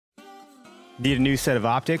Need a new set of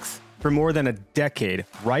optics? For more than a decade,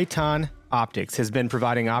 Right On Optics has been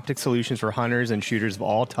providing optic solutions for hunters and shooters of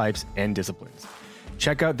all types and disciplines.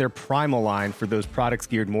 Check out their Primal line for those products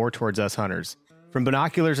geared more towards us hunters. From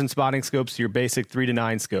binoculars and spotting scopes to your basic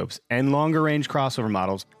 3-9 scopes and longer range crossover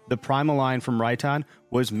models, the Primal line from Right On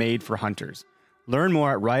was made for hunters. Learn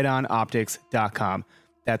more at rightonoptics.com.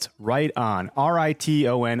 That's Right On,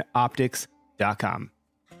 RITON optics.com.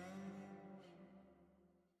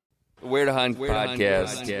 Where to Hunt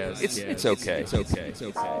podcast. It's okay.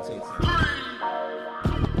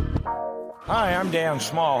 Hi, I'm Dan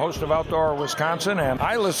Small, host of Outdoor Wisconsin, and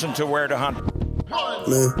I listen to Where to Hunt.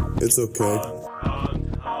 Nah, it's okay.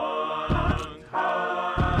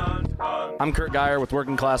 I'm Kurt Geyer with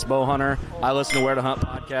Working Class Bow Hunter. I listen to Where to Hunt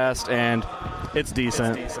podcast, and it's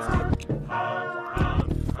decent.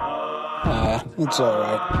 It's all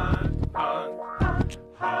right.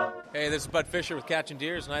 Hey, this is Bud Fisher with Catching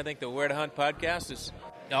Deers, and I think the Where to Hunt podcast is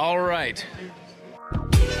all right.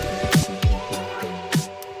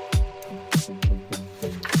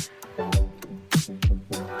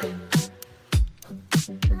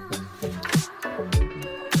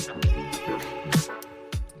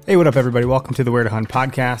 Hey, what up, everybody? Welcome to the Where to Hunt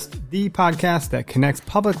podcast, the podcast that connects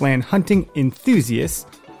public land hunting enthusiasts.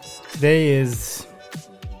 Today is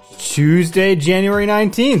Tuesday, January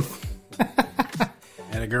 19th.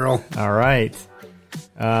 And a girl. All right.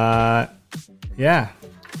 Yeah.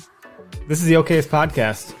 This is the okayest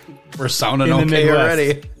podcast. We're sounding in the okay Midwest.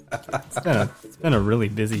 already. It's been a really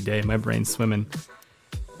busy day. My brain's swimming.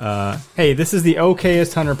 Hey, this is the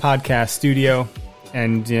okayest hunter podcast studio.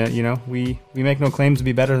 And, you know, we make no claims to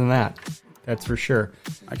be better than that. That's for sure.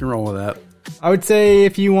 I can roll with that. I would say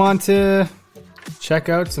if you want to check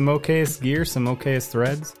out some okayest gear, some okayest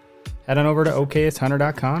threads, head on over to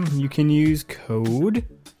okayesthunter.com. You can use code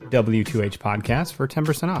W2H podcast for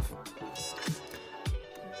 10% off.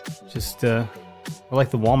 Just, we're like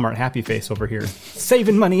the Walmart happy face over here.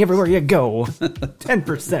 Saving money everywhere you go.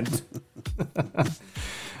 10%.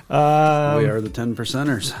 We are the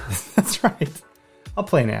 10%ers. That's right. I'll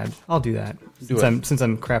play an ad. I'll do that. Since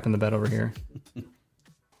I'm crapping the bed over here.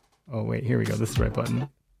 Oh, wait. Here we go. This is the right button.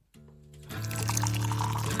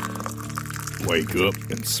 Wake up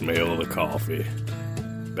and smell the coffee.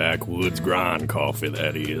 Backwoods grind coffee,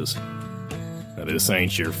 that is. Now, this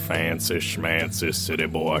ain't your fancy schmancy city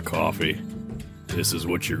boy coffee. This is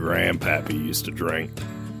what your grandpappy used to drink.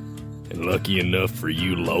 And lucky enough for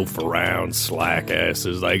you loaf-around slack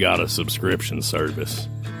asses, they got a subscription service.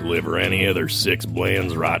 Deliver any of their 6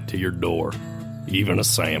 blends right to your door, even a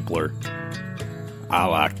sampler. I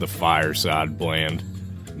like the Fireside blend,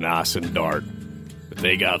 nice and dark, but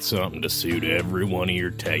they got something to suit every one of your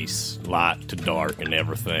tastes, light to dark and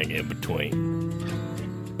everything in between.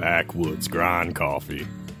 Backwoods grind coffee,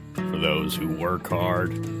 for those who work hard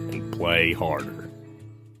and play harder.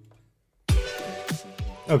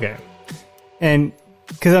 Okay. And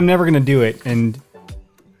because I'm never going to do it, and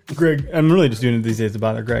Greg, I'm really just doing it these days to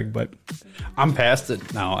bother Greg, but I'm past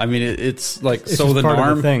it now. I mean, it's like it's so the part norm.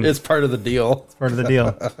 Of the thing. It's part of the deal. It's part of the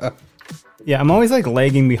deal. Yeah, I'm always like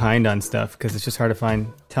lagging behind on stuff because it's just hard to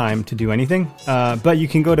find time to do anything. But you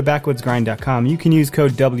can go to backwoodsgrind.com. You can use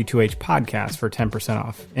code W2H podcast for 10%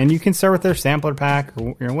 off, and you can start with their sampler pack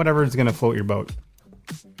or whatever is going to float your boat.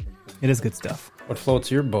 It is good stuff. What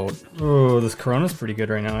floats your boat? Oh, this Corona's pretty good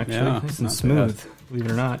right now, actually. Yeah, nice and smooth, believe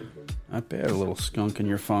it or not. Not bad, a little skunk in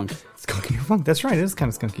your funk. Skunk in your funk, that's right, it is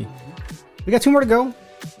kind of skunky. We got 2 more to go.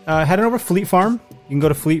 Head on over to Fleet Farm. You can go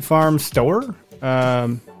to Fleet Farm store,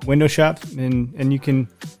 window shop, and you can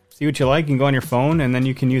see what you like. You can go on your phone, and then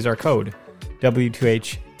you can use our code,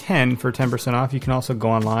 W2H10, for 10% off. You can also go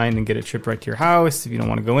online and get it shipped right to your house if you don't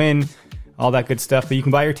want to go in, all that good stuff. But you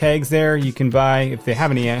can buy your tags there. You can buy, if they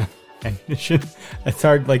have any ammunition. It's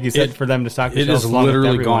hard, like you said, for them to stock the It shelves is along with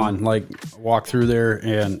literally everyone. gone. Like, walk through there,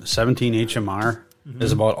 and 17 HMR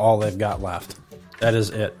is about all they've got left. That is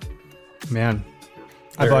it. Man,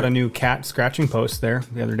 I bought a new cat scratching post there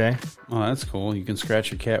the other day. Oh, that's cool. You can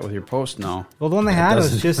scratch your cat with your post now. Well, the one they had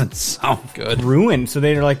was just sound good. ruined. So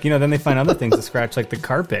they're like, then they find other things to scratch, like the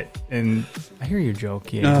carpet. And I hear your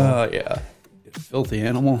joke, yeah. Yeah. You filthy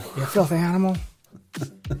animal. You filthy animal.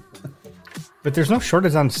 But there's no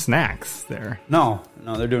shortage on snacks there. No,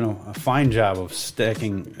 they're doing a fine job of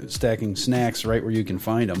stacking snacks right where you can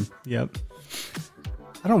find them. Yep.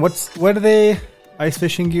 I don't know, what are they? Ice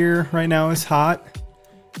fishing gear right now is hot.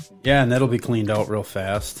 Yeah, and that'll be cleaned out real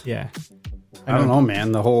fast. Yeah. I don't know,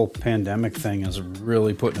 man. The whole pandemic thing is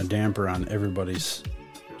really putting a damper on everybody's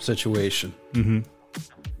situation. Mm-hmm.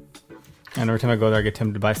 And every time I go there, I get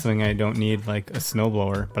tempted to buy something I don't need, like a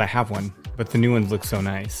snowblower. But I have one. But the new ones look so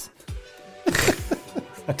nice.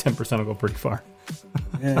 10% will go pretty far.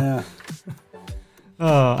 Yeah.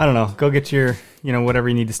 Oh, I don't know. Go get your, whatever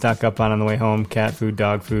you need to stock up on the way home. Cat food,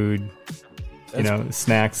 dog food,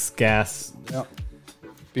 snacks, gas, Yep.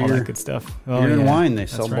 all that good stuff. Beer and wine, they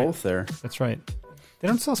sell right. both there. That's right. They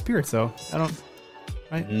don't sell spirits, though.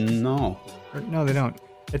 Right? No. No, they don't.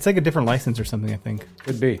 It's like a different license or something, I think.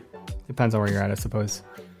 Could be. Depends on where you're at, I suppose.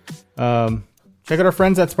 Check out our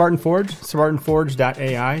friends at Spartan Forge,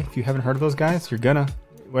 spartanforge.ai. If you haven't heard of those guys, you're gonna,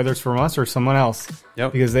 whether it's from us or someone else.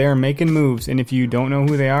 Yep. Because they are making moves, and if you don't know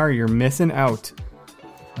who they are, you're missing out.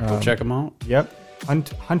 Go check them out. Yep.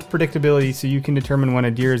 Hunt predictability so you can determine when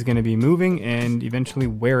a deer is going to be moving and eventually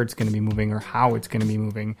where it's going to be moving or how it's going to be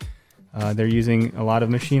moving. They're using a lot of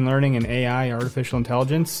machine learning and AI, artificial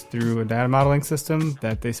intelligence, through a data modeling system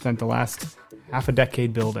that they spent the last half a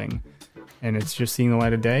decade building. And it's just seeing the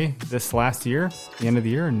light of day this last year, the end of the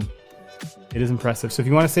year, and it is impressive. So if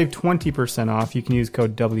you want to save 20% off, you can use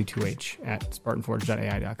code W2H at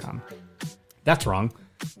spartanforge.ai.com. That's wrong.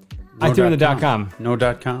 No I threw in the .com. No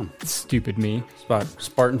 .com. Stupid me.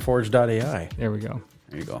 Spartanforge.ai. There we go.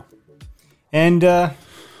 There you go. And,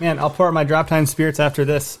 man, I'll pour out my Drop Time Spirits after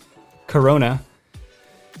this. Corona.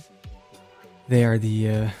 They are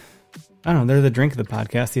they're the drink of the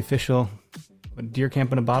podcast, the official deer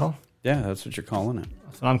camp in a bottle. Yeah, that's what you're calling it.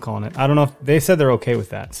 That's what I'm calling it. I don't know if they said they're okay with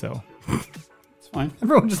that, so. It's fine.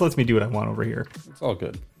 Everyone just lets me do what I want over here. It's all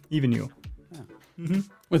good. Even you. Yeah.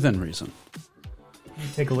 Within reason.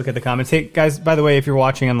 Take a look at the comments. Hey, guys, by the way, if you're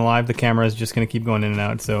watching on the live, the camera is just going to keep going in and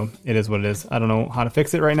out, so it is what it is. I don't know how to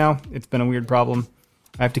fix it right now. It's been a weird problem.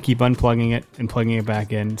 I have to keep unplugging it and plugging it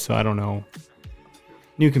back in, so I don't know.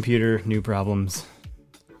 New computer, new problems.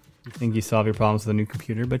 You think you solve your problems with a new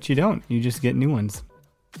computer, but you don't. You just get new ones.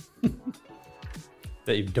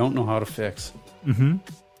 That you don't know how to fix. Mm-hmm.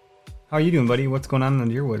 How are you doing, buddy? What's going on in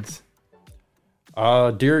the deer woods?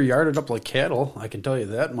 Deer yarded up like cattle, I can tell you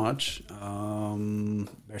that much.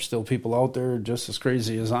 There's still people out there just as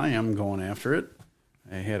crazy as I am going after it.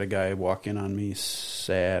 I had a guy walk in on me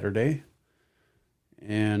Saturday,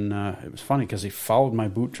 and it was funny because he followed my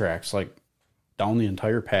boot tracks like down the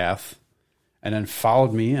entire path and then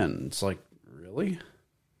followed me in. It's like, really?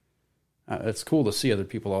 It's cool to see other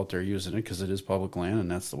people out there using it because it is public land and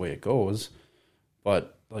that's the way it goes.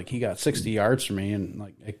 But like he got 60 yards from me and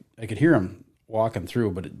like I could hear him walking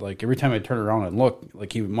through, but like every time I turn around and look,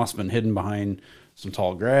 like he must have been hidden behind some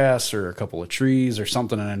tall grass or a couple of trees or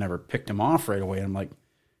something, and I never picked him off right away. And I'm like,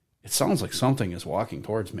 it sounds like something is walking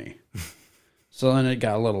towards me. So then it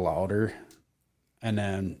got a little louder, and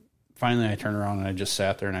then finally I turned around and I just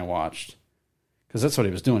sat there and I watched, because that's what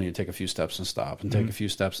he was doing. He'd take a few steps and stop, and take a few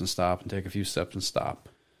steps and stop, and take a few steps and stop.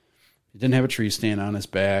 He didn't have a tree stand on his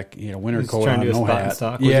back. He had a winter coat on, no hat.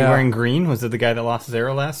 Was he wearing green? Was it the guy that lost his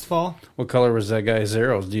arrow last fall? What color was that guy's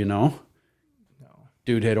arrows? Do you know? No.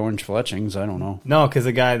 Dude had orange fletchings. I don't know. No, because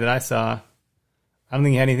the guy that I saw, I don't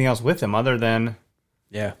think he had anything else with him other than...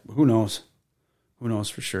 Yeah, who knows? Who knows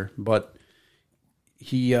for sure? But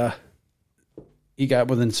he got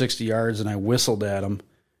within 60 yards, and I whistled at him,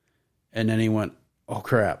 and then he went, oh,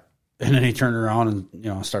 crap. And then he turned around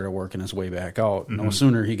and, started working his way back out. Mm-hmm. No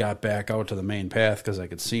sooner he got back out to the main path, because I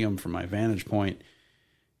could see him from my vantage point,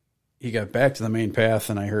 he got back to the main path,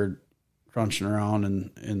 and I heard crunching around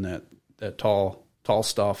in that tall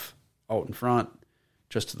stuff out in front,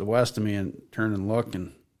 just to the west of me, and turn and look,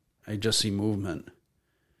 and I just see movement.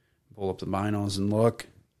 Pull up the binos and look.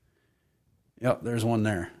 Yep, there's one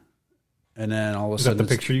there. And then all of a sudden... Is that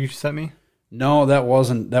the picture you sent me? No, that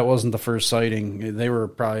wasn't the first sighting. They were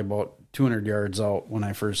probably about 200 yards out when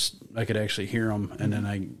I could actually hear them, and then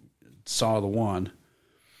I saw the one.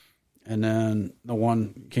 And then the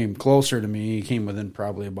one came closer to me. He came within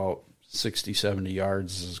probably about 60, 70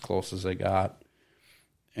 yards, as close as I got.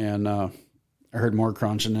 And I heard more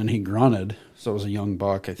crunching, and he grunted. So it was a young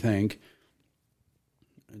buck, I think.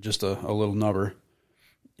 Just a little nubber.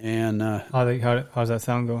 And how's that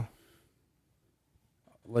sound go?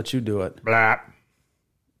 Let you do it. Blah.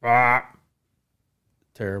 Blah.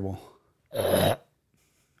 Terrible.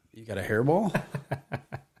 You got a hairball?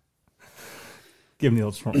 Give him the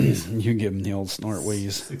old snort wheeze. You give him the old snort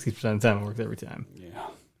wheeze. 60% of the time it works every time. Yeah.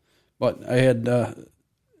 But I had,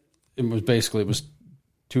 it was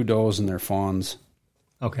two does and their fawns.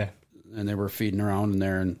 Okay. And they were feeding around in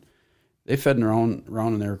there, and they fed around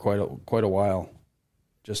in there quite a while.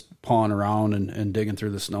 Just pawing around and digging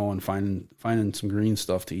through the snow and finding some green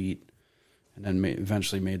stuff to eat, and then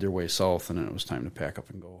eventually made their way south, and then it was time to pack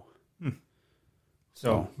up and go.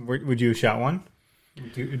 So would you have shot one?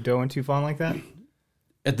 Doe and two fawn like that?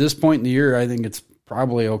 At this point in the year, I think it's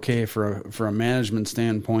probably okay for a management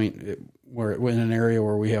standpoint. we're in an area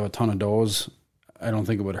where we have a ton of does, I don't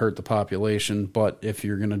think it would hurt the population. But if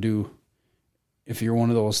you're one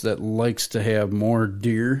of those that likes to have more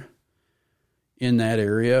deer in that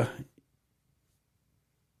area,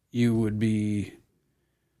 you would be,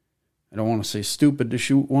 I don't want to say stupid to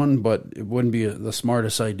shoot one, but it wouldn't be the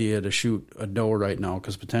smartest idea to shoot a doe right now,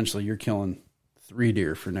 because potentially you're killing 3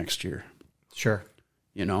 deer for next year. Sure.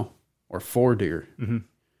 Or 4 deer. Mm-hmm.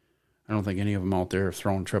 I don't think any of them out there have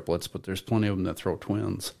thrown triplets, but there's plenty of them that throw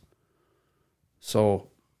twins. So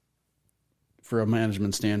for a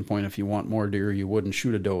management standpoint, if you want more deer, you wouldn't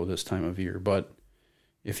shoot a doe this time of year. But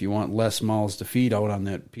if you want less mouths to feed out on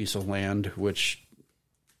that piece of land, which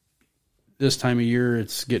this time of year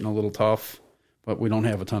it's getting a little tough, but we don't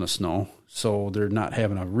have a ton of snow, so they're not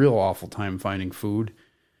having a real awful time finding food.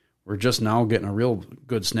 We're just now getting a real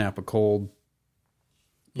good snap of cold.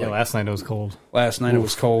 Yeah, last night it was cold. It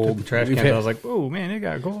was cold. The trash can, I was like, oh, man, it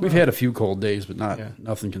got cold. We've had a few cold days, but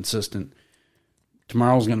nothing consistent.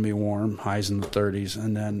 Tomorrow's going to be warm, highs in the 30s,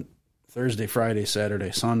 and then Thursday, Friday,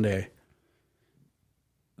 Saturday, Sunday,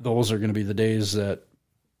 those are going to be the days that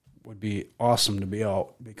would be awesome to be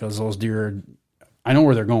out, because those deer, I know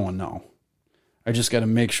where they're going now. I just got to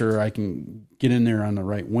make sure I can get in there on the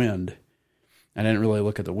right wind. I didn't really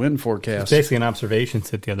look at the wind forecast. It's basically an observation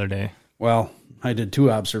sit the other day. Well, I did 2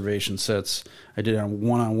 observation sets. I did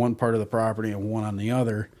one on one part of the property and one on the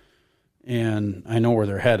other, and I know where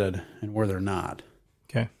they're headed and where they're not.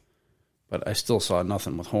 Okay. But I still saw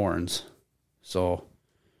nothing with horns. So,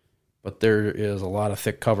 but there is a lot of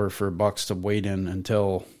thick cover for bucks to wait in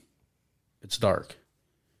until it's dark.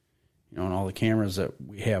 And all the cameras that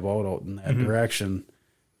we have out in that direction,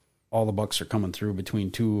 all the bucks are coming through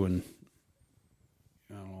between 2 and,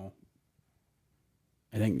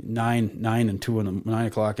 I think 9 and 9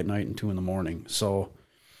 o'clock at night and 2 in the morning. So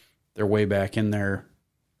they're way back in there,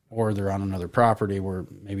 or they're on another property where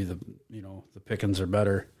maybe the pickings are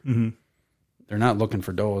better. Mm-hmm. They're not looking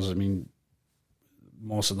for does. I mean,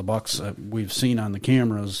 most of the bucks that we've seen on the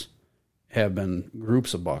cameras have been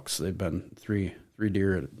groups of bucks. They've been three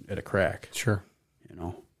deer at a crack. Sure.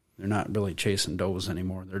 They're not really chasing does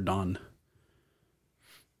anymore. They're done.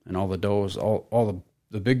 And all the does, all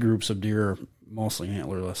the big groups of deer are mostly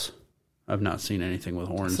antlerless. I've not seen anything with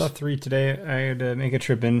horns. I saw 3 today. I had to make a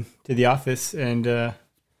trip in to the office, and it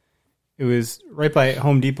was right by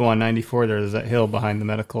Home Depot on 94. There's that hill behind the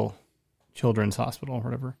medical children's hospital or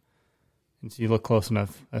whatever. And so you look close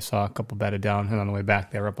enough, I saw a couple bedded down, and on the way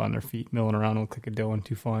back, they were up on their feet, milling around. It looked like a doe and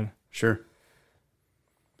 2 fawn. Sure.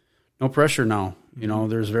 No pressure now.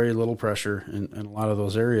 There's very little pressure in a lot of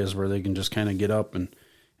those areas where they can just kind of get up. And,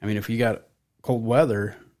 I mean, if you got cold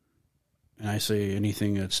weather, and I say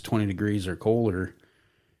anything that's 20 degrees or colder,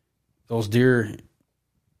 those deer,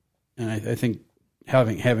 and I think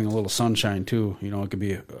having a little sunshine too, it could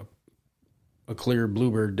be a clear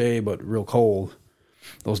bluebird day, but real cold.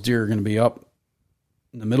 Those deer are going to be up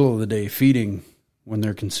in the middle of the day feeding when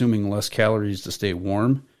they're consuming less calories to stay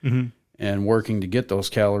warm, and working to get those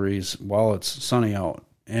calories while it's sunny out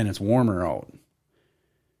and it's warmer out.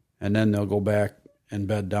 And then they'll go back and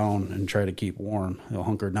bed down and try to keep warm. They'll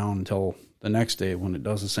hunker down until the next day when it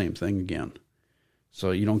does the same thing again.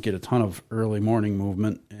 So you don't get a ton of early morning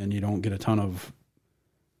movement, and you don't get a ton of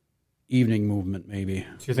evening movement maybe.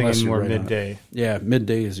 So you're thinking more midday. Yeah,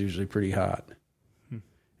 midday is usually pretty hot.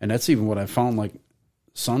 And that's even what I found. Like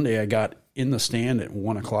Sunday, I got in the stand at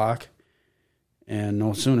 1 o'clock, and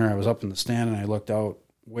no sooner I was up in the stand and I looked out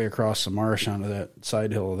way across the marsh onto that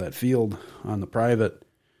side hill of that field on the private,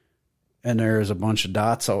 and there's a bunch of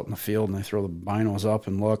dots out in the field, and I throw the binos up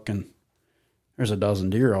and look, and there's a dozen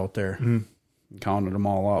deer out there. And counted them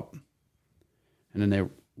all up. And then they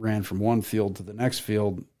ran from one field to the next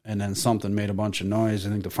field, and then something made a bunch of noise. I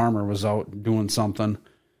think the farmer was out doing something,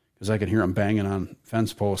 because I could hear them banging on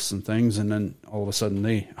fence posts and things, and then all of a sudden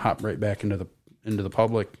they hopped right back into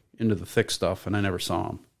the thick stuff, and I never saw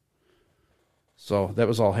them. So that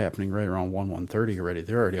was all happening right around 1:30 already.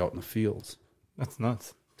 They're already out in the fields. That's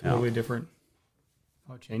nuts. Totally different.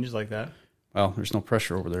 How it changes like that. Well, there's no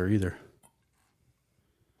pressure over there either.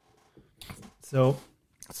 So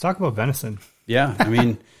let's talk about venison. Yeah, I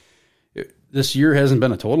mean, this year hasn't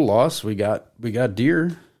been a total loss. We got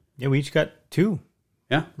deer. Yeah, we each got 2.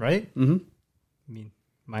 Yeah. Right? Mm-hmm. I mean,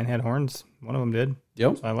 mine had horns. One of them did.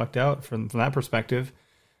 Yep. So I lucked out from that perspective.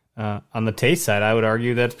 On the taste side, I would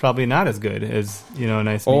argue that's probably not as good as, a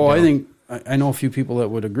nice meat. I think I know a few people that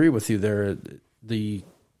would agree with you there. The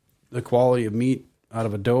quality of meat out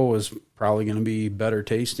of a doe is probably going to be better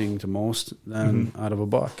tasting to most than out of a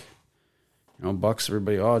buck. Bucks,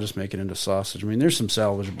 everybody, just make it into sausage. I mean, there's some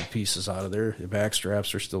salvageable pieces out of there. The back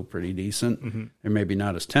straps are still pretty decent. Mm-hmm. They're maybe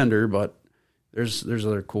not as tender, but there's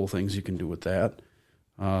other cool things you can do with that.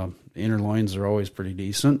 The inner loins are always pretty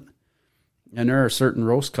decent. And there are certain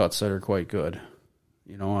roast cuts that are quite good,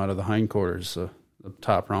 out of the hindquarters, the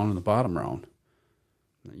top round and the bottom round.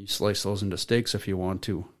 You slice those into steaks if you want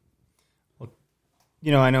to. Well,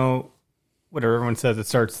 I know whatever everyone says,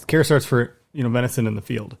 care starts for, venison in the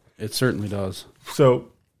field. It certainly does. So,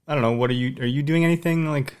 I don't know, are you doing anything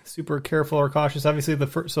like super careful or cautious? Obviously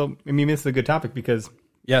this is a good topic because.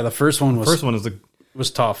 Yeah, the first one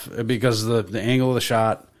was tough because the angle of the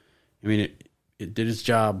shot, I mean, it did its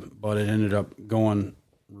job, but it ended up going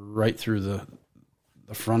right through the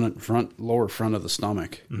lower front of the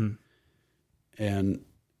stomach. Mm-hmm. And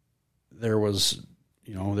there was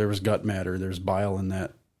gut matter, there's bile in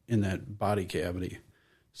that body cavity.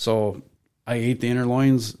 So I ate the inner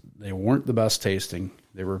loins. They weren't the best tasting.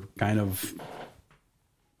 They were kind of,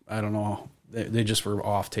 I don't know, they just were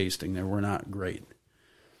off tasting. They were not great.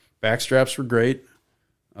 Backstraps were great.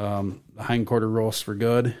 The hindquarter roasts were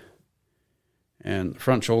good. And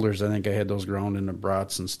front shoulders, I think I had those ground into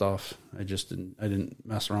brats and stuff. I didn't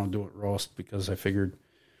mess around doing roast because I figured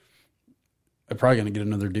I'm probably going to get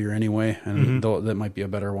another deer anyway, and that might be a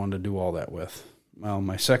better one to do all that with. Well,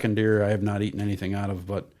 my second deer I have not eaten anything out of,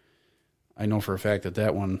 but I know for a fact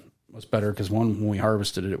that one was better because when we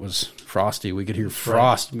harvested it, it was frosty. We could hear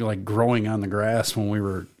frost like growing on the grass when we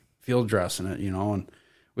were field dressing it, and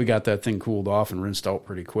we got that thing cooled off and rinsed out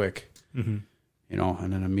pretty quick. Mm-hmm.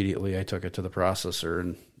 And then immediately I took it to the processor,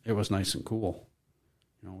 and it was nice and cool.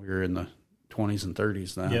 We were in the 20s and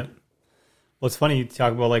 30s then. Yeah. Well, it's funny you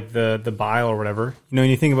talk about like the bile or whatever. When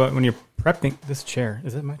you think about when you're prepping this chair.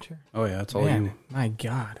 Is it my chair? Oh yeah, it's all you. My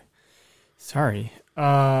God. Sorry.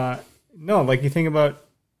 No, like you think about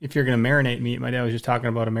if you're going to marinate meat. My dad was just talking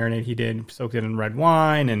about a marinade he did, soaked it in red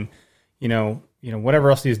wine, and whatever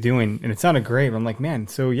else he was doing, and it sounded great. But I'm like, man,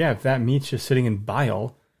 so yeah, if that meat's just sitting in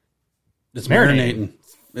bile. It's marinating.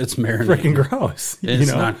 It's marinating. Freaking gross.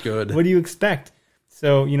 It's not good. What do you expect?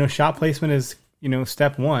 So, shot placement is,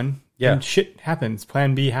 step one. Yeah. And shit happens.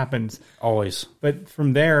 Plan B happens. Always. But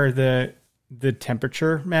from there, the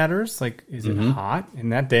temperature matters. Like, is it hot?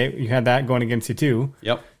 And that day, you had that going against you too.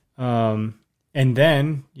 Yep. And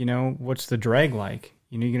then, what's the drag like?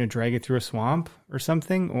 You're going to drag it through a swamp or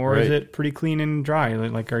something? Or is it pretty clean and dry?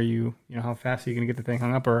 Like, are you, how fast are you going to get the thing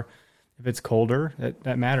hung up? Or if it's colder,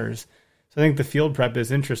 that matters. So I think the field prep is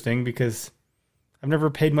interesting because I've never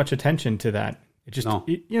paid much attention to that. It just,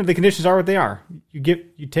 the conditions are what they are. You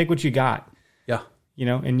take what you got. Yeah.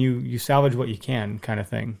 And you salvage what you can kind of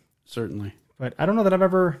thing. Certainly. But I don't know that I've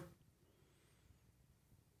ever,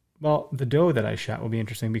 well, the doe that I shot will be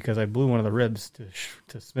interesting because I blew one of the ribs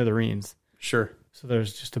to smithereens. Sure. So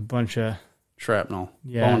there's just a bunch of shrapnel.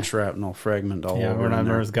 Yeah. Bone shrapnel fragment all over. Yeah, when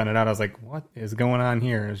I was gunning it out, I was like, what is going on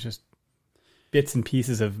here? It's just bits and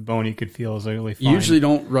pieces of bone you could feel is really fine. You usually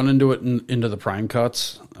don't run into it into the prime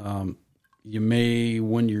cuts. You may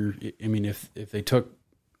if they took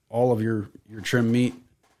all of your trim meat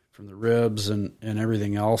from the ribs and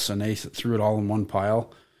everything else and they threw it all in one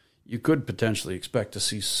pile, you could potentially expect to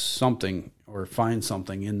see something or find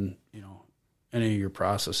something in any of your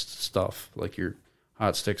processed stuff like your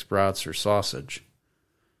hot sticks, brats, or sausage.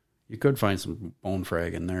 You could find some bone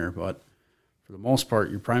frag in there, but for the most part,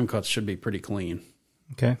 your prime cuts should be pretty clean.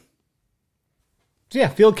 Okay. So yeah,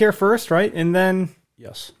 field care first, right? And then...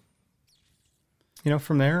 Yes.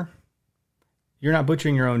 From there, you're not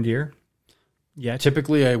butchering your own deer yet.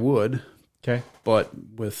 Typically I would. Okay. But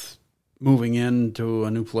with moving into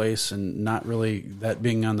a new place and not really that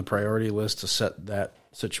being on the priority list to set that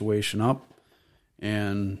situation up,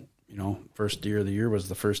 and, first deer of the year was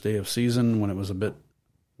the first day of season when it was a bit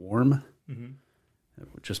warm. Mm-hmm.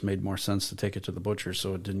 It just made more sense to take it to the butcher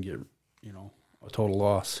so it didn't get, a total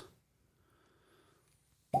loss.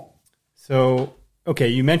 So, okay,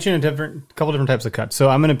 you mentioned a couple different types of cuts. So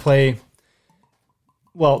I'm going to play,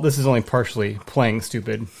 well, this is only partially playing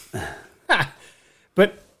stupid.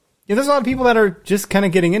 But there's a lot of people that are just kind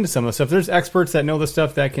of getting into some of the stuff. There's experts that know the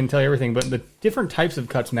stuff that can tell you everything, but the different types of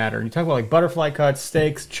cuts matter. And you talk about like butterfly cuts,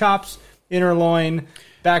 steaks, chops, inner loin,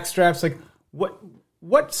 back straps. Like what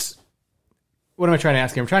am I trying to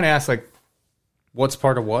ask here? I'm trying to ask like, what's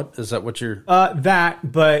part of what? Is that what you're... That,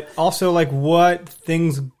 but also like what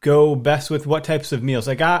things go best with what types of meals.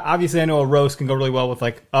 Like obviously I know a roast can go really well with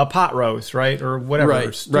like a pot roast, right? Or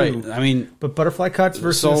whatever. Right. I mean... But butterfly cuts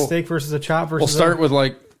versus a steak versus a chop versus... We'll start with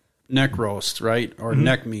like neck roast, right? Or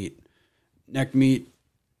neck meat. Neck meat,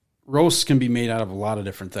 roasts can be made out of a lot of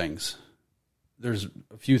different things. there's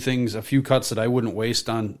a few cuts that I wouldn't waste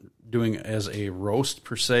on doing as a roast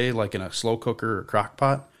per se, like in a slow cooker or crock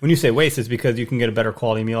pot. When you say waste, it's because you can get a better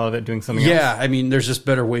quality meal out of it doing something else? Yeah, I mean, there's just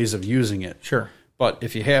better ways of using it. Sure. But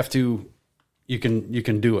if you have to, you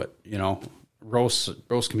can do it. You know, roast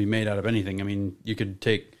can be made out of anything. I mean, you could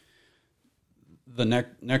take the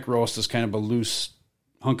neck roast is kind of a loose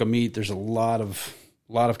hunk of meat. There's a lot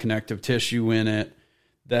of connective tissue in it.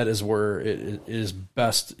 That is where it is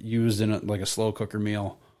best used in like a slow cooker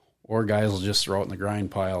meal, or guys will just throw it in the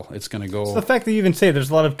grind pile. It's going to go. So the fact that you even say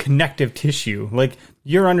there's a lot of connective tissue, like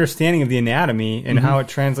your understanding of the anatomy and how it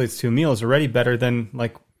translates to a meal is already better than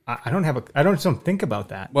like, I don't think about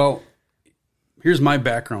that. Well, here's my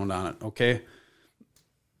background on it. Okay.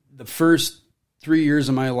 The first 3 years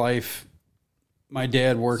of my life, my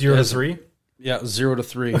dad worked 0 to 3? Yeah, 0 to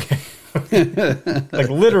 3. Okay. Like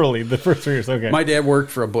literally the first 3 years. Okay. My dad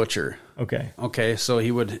worked for a butcher. Okay. So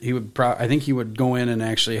he would I think he would go in and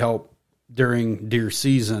actually help during deer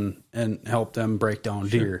season and help them break down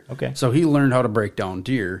deer. Okay. So he learned how to break down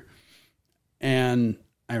deer. And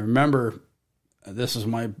I remember this is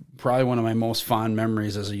probably one of my most fond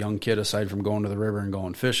memories as a young kid, aside from going to the river and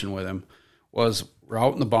going fishing with him, was we're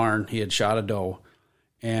out in the barn. He had shot a doe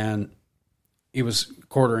and he was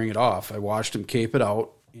quartering it off. I watched him cape it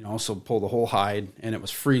out, so pull the whole hide, and it was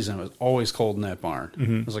freezing. It was always cold in that barn.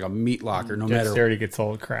 Mm-hmm. It was like a meat locker, no matter. Dexterity gets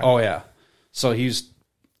all the crap. Oh yeah. So he's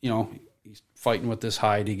fighting with this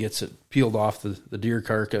hide. He gets it peeled off the deer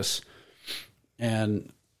carcass,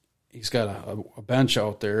 and he's got a bench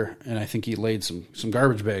out there, and I think he laid some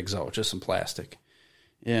garbage bags out, just some plastic,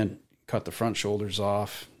 and cut the front shoulders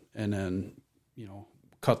off, and then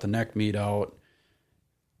cut the neck meat out,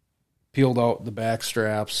 peeled out the back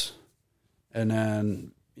straps, and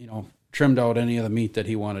then, trimmed out any of the meat that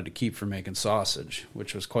he wanted to keep for making sausage,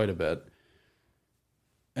 which was quite a bit.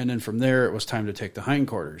 And then from there, it was time to take the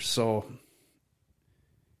hindquarters. So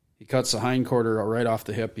he cuts the hindquarter right off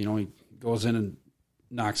the hip. He goes in and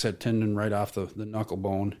knocks that tendon right off the knuckle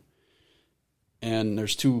bone. And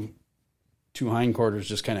there's two hindquarters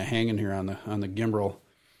just kind of hanging here on the gimbal.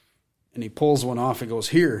 And he pulls one off and goes,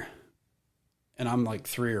 "Here." And I'm like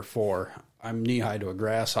 3 or 4. I'm knee-high to a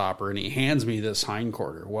grasshopper, and he hands me this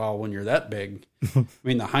hindquarter. Well, when you're that big,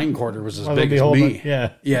 the hindquarter was as big as me.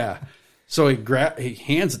 Yeah. So he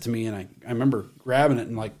hands it to me, and I remember grabbing it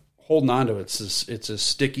and like holding onto it. It's a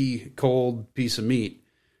sticky, cold piece of meat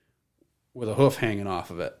with a hoof hanging off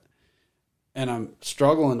of it. And I'm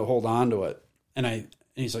struggling to hold onto it. And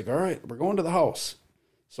he's like, "All right, we're going to the house."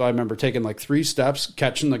 So I remember taking like 3 steps,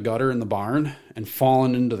 catching the gutter in the barn, and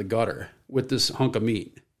falling into the gutter with this hunk of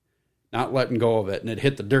meat, not letting go of it, and it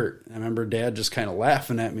hit the dirt. I remember Dad just kind of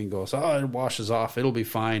laughing at me and goes, "Oh, it washes off. It'll be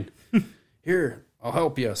fine. Here, I'll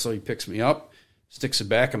help you." So he picks me up, sticks it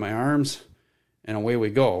back in my arms, and away we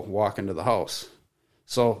go, walking to the house.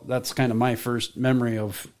 So that's kind of my first memory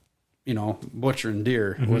of, butchering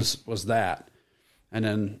deer was that. And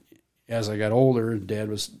then as I got older, Dad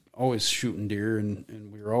was always shooting deer, and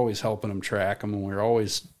we were always helping him track them, and we were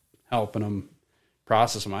always helping him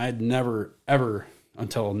process them. I had never, ever,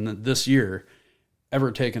 until this year,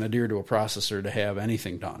 ever taken a deer to a processor to have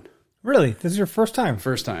anything done. Really? This is your first time?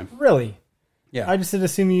 First time. Really? Yeah. I just had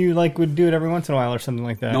assumed you would do it every once in a while or something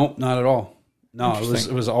like that. Nope, not at all. No,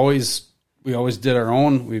 it was always, we always did our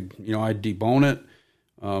own. I'd debone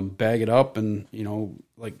it, bag it up, and,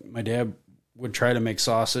 like my dad would try to make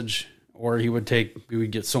sausage, or we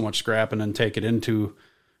would get so much scrap and then take it into,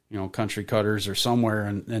 Country Cutters or somewhere,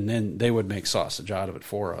 and then they would make sausage out of it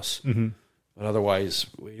for us. Mm-hmm. But otherwise,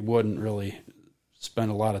 we wouldn't really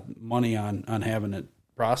spend a lot of money on having it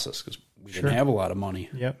processed because we didn't have a lot of money.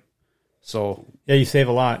 Yep. So yeah, you save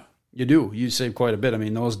a lot. You do. You save quite a bit. I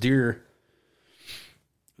mean, those deer,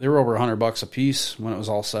 they were over $100 a piece when it was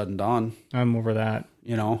all said and done. I'm over that.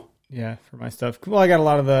 Yeah, for my stuff. Well, I got a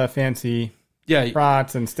lot of the fancy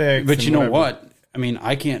brats and sticks. But you know what? I mean,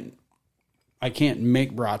 I can't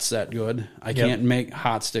make brats that good. I can't make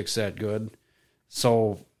hot sticks that good.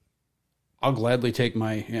 So I'll gladly take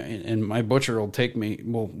and my butcher will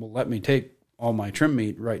let me take all my trim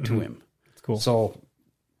meat right to him. That's cool. So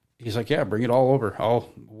he's like, "Yeah, bring it all over.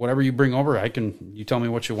 Whatever you bring over, you tell me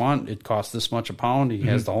what you want. It costs this much a pound." He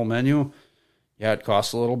has the whole menu. Yeah, it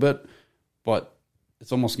costs a little bit, but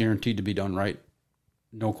it's almost guaranteed to be done right.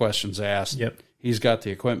 No questions asked. Yep. He's got the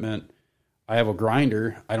equipment. I have a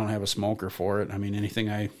grinder. I don't have a smoker for it. I mean, anything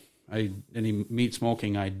any meat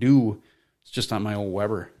smoking I do, it's just on my old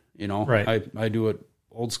Weber. Right. I do it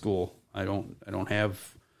old school. I don't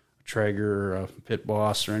have a Traeger or a Pit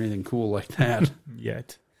Boss or anything cool like that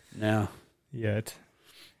yet. Yeah. Yet.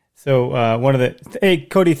 So one of the hey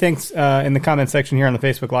Cody, thanks in the comment section here on the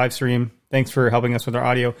Facebook live stream. Thanks for helping us with our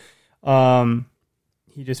audio.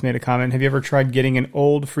 He just made a comment. Have you ever tried getting an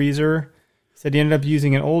old freezer? He said he ended up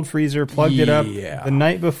using an old freezer, plugged it up the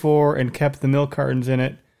night before, and kept the milk cartons in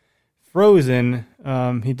it frozen.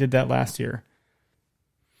 He did that last year.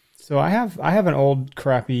 So I have an old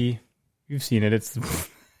crappy. You've seen it. It's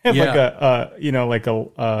like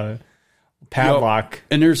a padlock.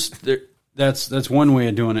 And that's one way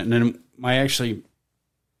of doing it. And then I actually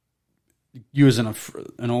using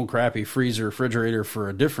an old crappy refrigerator for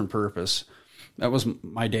a different purpose. That was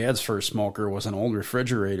my dad's first smoker, was an old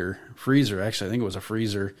freezer. Actually, I think it was a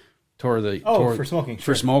freezer. For smoking.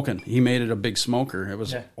 For smoking. He made it a big smoker. It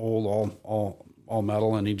was old, all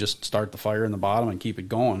metal, and he'd just start the fire in the bottom and keep it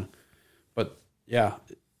going. But yeah,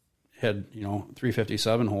 it had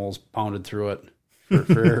 357 holes pounded through it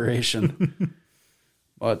for aeration.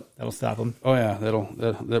 But that'll stop them. Oh yeah,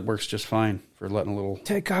 that works just fine for letting a little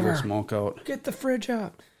take cover, little smoke out. Get the fridge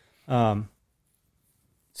out.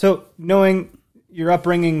 So knowing your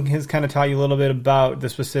upbringing has kind of taught you a little bit about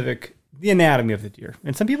the anatomy of the deer,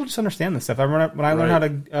 and some people just understand this stuff. I remember when I learned how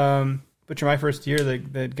to butcher my first deer,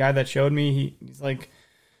 the guy that showed me, he's like,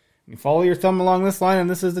 "You follow your thumb along this line, and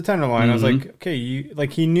this is the tenderloin." I was like, "Okay,"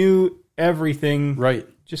 he knew everything, right,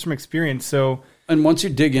 just from experience. So, and once you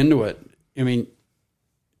dig into it, I mean,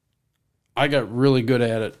 I got really good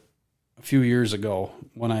at it a few years ago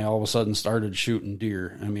when I all of a sudden started shooting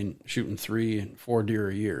deer. I mean, shooting 3 and 4 deer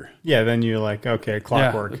a year. Yeah, then you're like, okay,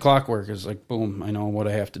 clockwork. Yeah, the clockwork is like, boom, I know what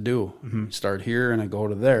I have to do. Start here and I go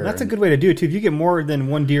to there. That's a good way to do it, too. If you get more than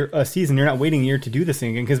one deer a season, you're not waiting a year to do this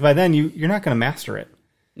thing again, because by then you're not going to master it.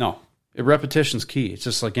 No. Repetition's key. It's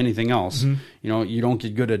just like anything else. You don't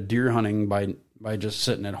get good at deer hunting by just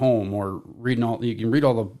sitting at home or reading you can read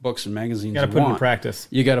all the books and magazines you want. You got to put into practice.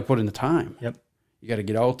 You got to put in the time. Yep. You got to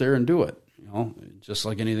get out there and do it. Just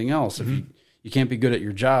like anything else. If you can't be good at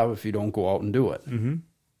your job if you don't go out and do it.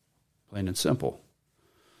 Plain and simple.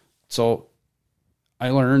 So I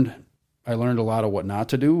learned a lot of what not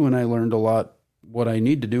to do, and I learned a lot what I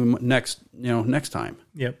need to do next time.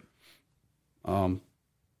 Yep.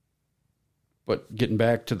 But getting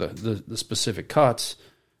back to the specific cuts,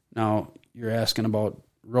 now you're asking about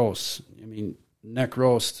roasts. I mean, neck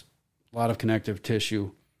roast, a lot of connective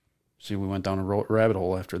tissue. See, we went down a rabbit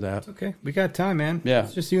hole after that. Okay, we got time, man. Yeah.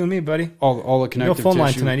 It's just you and me, buddy. All the connective tissue. No phone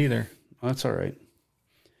line tonight either. Oh, that's all right.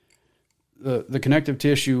 The connective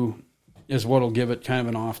tissue is what will give it kind of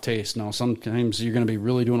an off taste. Now, sometimes you're going to be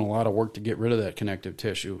really doing a lot of work to get rid of that connective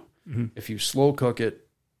tissue. If you slow cook it,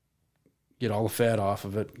 get all the fat off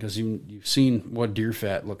of it, because you've seen what deer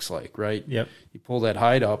fat looks like, right? Yep. You pull that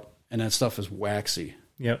hide up, and that stuff is waxy.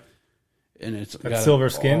 Yep. And it's got silver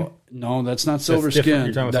skin? No, that's not silver skin. You're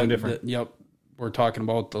talking about something different. Yep. We're talking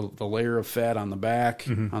about the layer of fat on the back,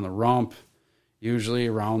 on the rump, usually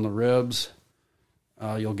around the ribs.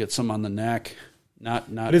 You'll get some on the neck.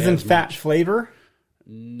 Not. But isn't fat flavor?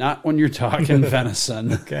 Not when you're talking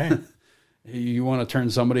venison. Okay. You want to turn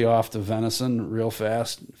somebody off to venison real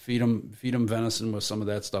fast. Feed them venison with some of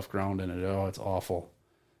that stuff ground in it. Oh, it's awful.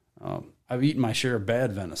 I've eaten my share of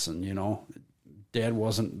bad venison. Dad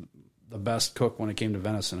wasn't the best cook when it came to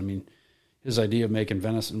venison. I mean, his idea of making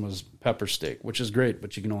venison was pepper steak, which is great,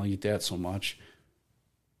 but you can only eat that so much.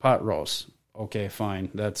 Pot roast, okay, fine.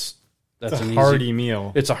 That's a hearty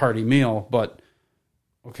meal. It's a hearty meal, but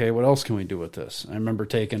okay, what else can we do with this? I remember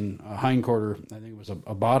taking a hindquarter, I think it was a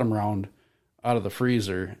bottom round, out of the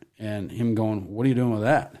freezer, and him going, "What are you doing with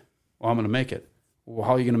that?" "Well, I'm going to make it." "Well,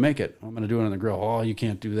 how are you going to make it?" "I'm going to do it on the grill." "Oh, you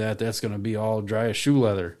can't do that. That's going to be all dry as shoe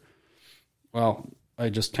leather." Well, I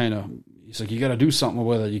just he's like, "You got to do something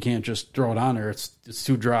with it. You can't just throw it on there. It's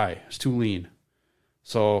too dry. It's too lean."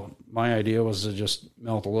 So my idea was to just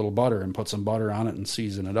melt a little butter and put some butter on it and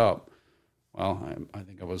season it up. Well, I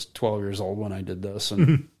think I was 12 years old when I did this,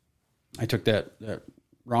 and I took that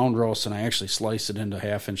round roast and I actually sliced it into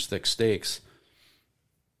 1/2-inch thick steaks.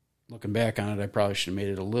 Looking back on it, I probably should have made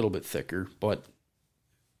it a little bit thicker, but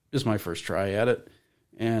this is my first try at it.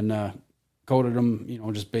 And coated them,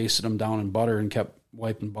 just basted them down in butter and kept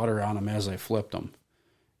wiping butter on them as I flipped them.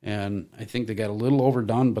 And I think they got a little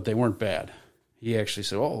overdone, but they weren't bad. He actually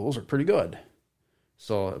said, "Oh, those are pretty good."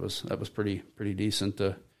 So that was pretty decent.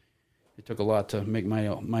 It took a lot to make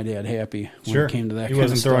my dad happy when it came to that kind of stuff. He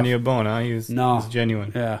wasn't throwing you a bone, huh? He was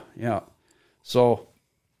genuine. Yeah. So,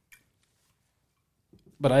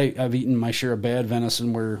 but I've eaten my share of bad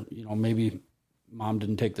venison where, maybe mom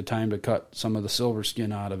didn't take the time to cut some of the silver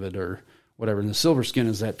skin out of it or whatever. And the silver skin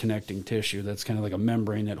is that connecting tissue. That's kind of like a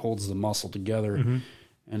membrane that holds the muscle together.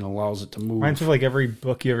 and allows it to move. Reminds me of like every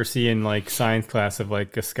book you ever see in like science class of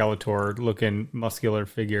like a Skeletor looking muscular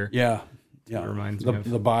figure. Yeah. It reminds me of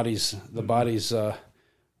the body's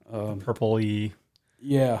purple-y.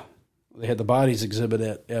 Yeah. They had the bodies exhibit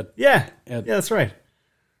at that's right.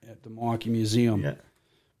 At the Milwaukee Museum. Yeah.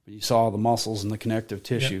 But you saw the muscles and the connective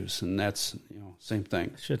tissues, and that's, same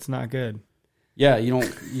thing. Shit's not good. Yeah, you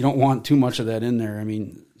don't want too much of that in there. I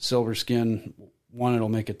mean, silver skin, one, it'll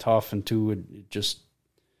make it tough, and two,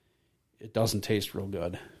 it doesn't taste real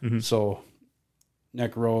good. Mm-hmm. So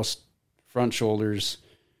neck roast, front shoulders,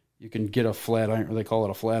 you can get a flat iron, or they call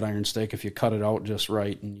it a flat iron steak if you cut it out just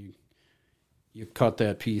right, and you cut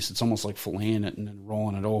that piece. It's almost like filleting it and then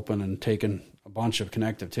rolling it open and taking a bunch of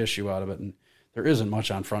connective tissue out of it. And there isn't much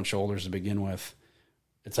on front shoulders to begin with.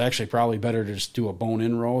 It's actually probably better to just do a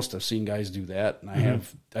bone-in roast. I've seen guys do that, and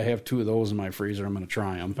I have 2 of those in my freezer. I'm going to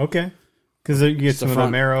try them. Okay, because you get some of the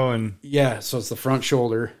marrow and so it's the front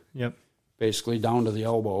shoulder. Yep, basically down to the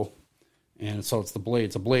elbow, and so it's the blade.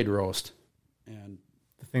 It's a blade roast, and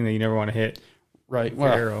the thing that you never want to hit. Right.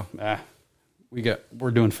 Well, arrow.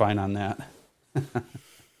 We're doing fine on that.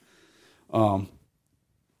 But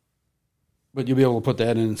you'll be able to put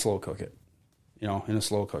that in and slow cook it, in a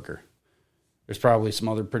slow cooker. There's probably some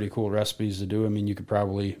other pretty cool recipes to do. I mean, you could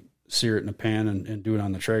probably sear it in a pan and do it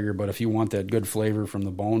on the Traeger, but if you want that good flavor from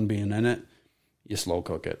the bone being in it, you slow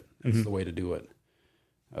cook it. That's the way to do it.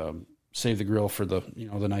 Save the grill for the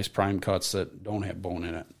the nice prime cuts that don't have bone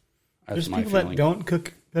in it. That's There's my people feeling. that don't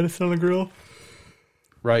cook venison on the grill.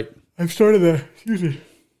 Right. I've started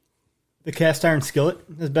the cast iron skillet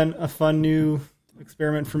has been a fun new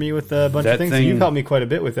experiment for me with a bunch of things. You've helped me quite a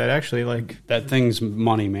bit with that, actually. Like that thing's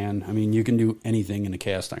money, man. I mean, you can do anything in a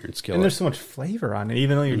cast iron skillet, and there's so much flavor on it.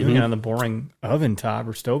 Even though you're doing it on the boring oven top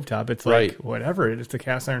or stove top, it's like whatever. It's a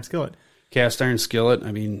cast iron skillet. Cast iron skillet.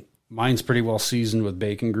 I mean, mine's pretty well seasoned with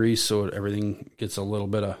bacon grease, so everything gets a little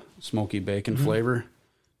bit of smoky bacon flavor,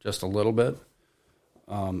 just a little bit.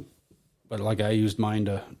 But like I used mine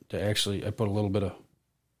to actually, I put a little bit of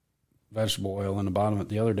vegetable oil in the bottom of it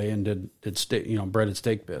the other day and did steak, breaded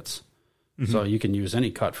steak bits. So you can use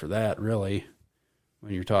any cut for that, really,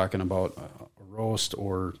 when you're talking about a roast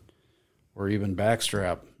or even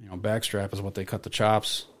backstrap. Backstrap is what they cut the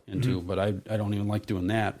chops into, but I don't even like doing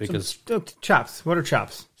that because chops. What are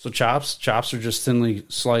chops? So chops are just thinly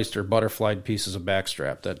sliced or butterflied pieces of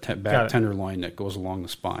backstrap, that back tenderloin that goes along the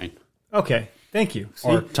spine. Okay. Thank you. See,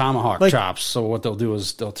 or tomahawk chops. So what they'll do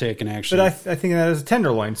is they'll take and actually... But I think that is a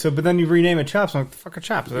tenderloin. But then you rename it chops. I'm like, fuck a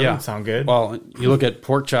chops. That doesn't sound good. Well, you look at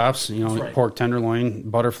pork chops, pork tenderloin,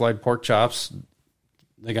 butterflied pork chops,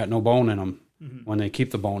 they got no bone in them. When they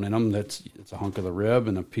keep the bone in them, it's a hunk of the rib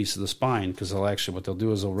and a piece of the spine, because what they'll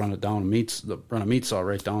do is they'll run it down run a meat saw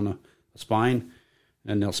right down the spine,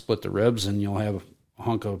 and they'll split the ribs, and you'll have a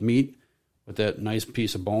hunk of meat with that nice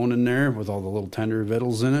piece of bone in there with all the little tender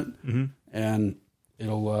vittles in it. And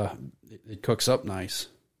it cooks up nice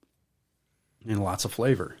and lots of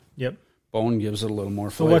flavor. Yep. Bone gives it a little more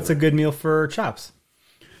flavor. So what's a good meal for chops?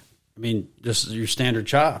 I mean, just your standard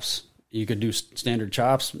chops. You could do standard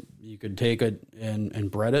chops. You could take it and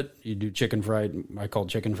bread it. You do I call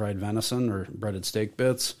chicken fried venison or breaded steak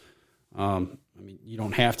bits. I mean, you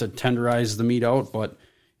don't have to tenderize the meat out, but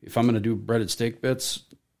if I'm going to do breaded steak bits,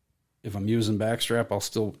 if I'm using backstrap, I'll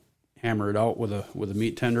still hammer it out with a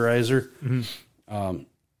meat tenderizer.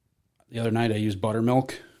 The other night I used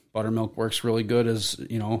buttermilk. Buttermilk works really good as,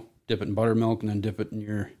 dip it in buttermilk and then dip it in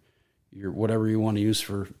your whatever you want to use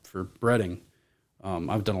for breading.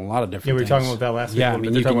 I've done a lot of different things. We were talking about that last week. Yeah, I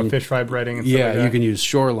mean, you talking about fish fry breading and stuff like that. You can use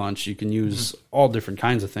shore lunch. You can use all different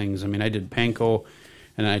kinds of things. I mean, I did panko,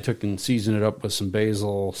 and I took and seasoned it up with some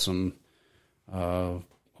basil, some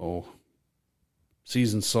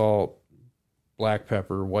seasoned salt, black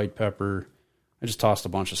pepper, white pepper. I just tossed a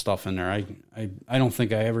bunch of stuff in there. I don't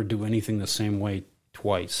think I ever do anything the same way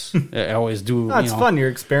twice. I always do. No, it's fun.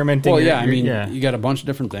 You're experimenting. Well, yeah. You got a bunch of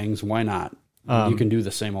different things. Why not? You can do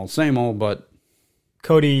the same old, but.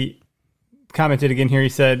 Cody commented again here. He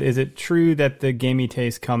said, is it true that the gamey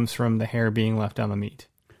taste comes from the hair being left on the meat?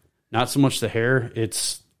 Not so much the hair.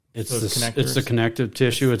 It's the connective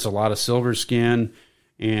tissue. It's a lot of silver skin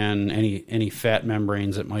and any fat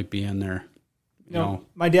membranes that might be in there. You know.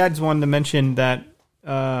 My dad's wanted to mention that,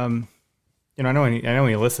 I know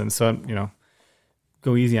he listens, so,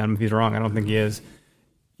 go easy on him if he's wrong. I don't think he is.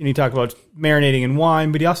 And he talked about marinating in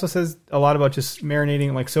wine, but he also says a lot about just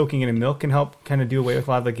marinating, like soaking it in milk can help kind of do away with a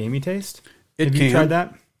lot of the gamey taste. Have you tried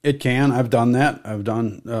that? It can. I've done that. I've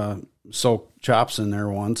done soaked chops in there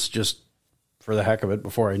once just for the heck of it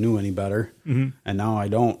before I knew any better. And now I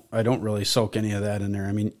don't really soak any of that in there.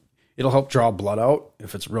 I mean, It'll help draw blood out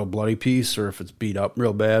if it's a real bloody piece or if it's beat up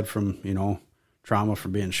real bad from, trauma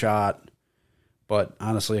from being shot. But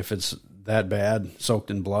honestly, if it's that bad, soaked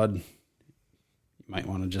in blood, you might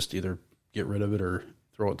want to just either get rid of it or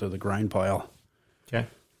throw it to the grind pile. Okay.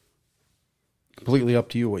 Completely up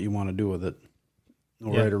to you what you want to do with it.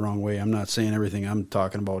 No right or wrong way. I'm not saying everything I'm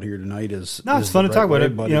talking about here tonight is. No, it's fun to talk about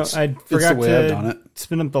it. But I forgot to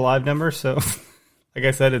spin up the live number. So, like I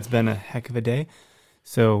said, it's been a heck of a day.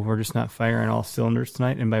 So we're just not firing all cylinders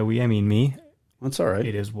tonight. And by we, I mean me. That's all right.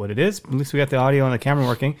 It is what it is. At least we got the audio and the camera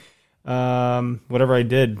working. Whatever I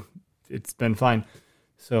did, it's been fine.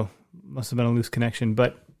 So must have been a loose connection.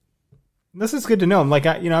 But this is good to know. I'm like,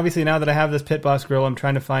 obviously now that I have this Pit Boss grill, I'm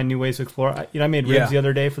trying to find new ways to explore. I made ribs the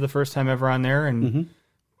other day for the first time ever on there, and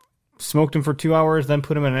smoked them for 2 hours. Then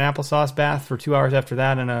put them in an applesauce bath for 2 hours after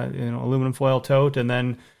that in a aluminum foil tote, and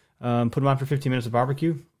then put them on for 15 minutes of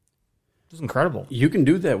barbecue. It was incredible. You can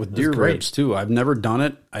do that with deer ribs too. I've never done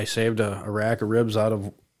it. I saved a rack of ribs out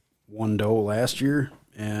of one doe last year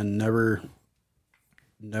and never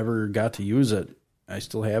got to use it. I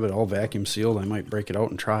still have it all vacuum sealed. I might break it out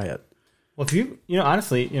and try it. Well, if you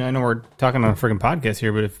honestly, I know we're talking on a freaking podcast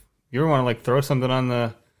here, but if you ever want to throw something on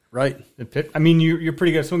the pit, I mean, you're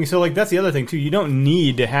pretty good at swinging. So that's the other thing too. You don't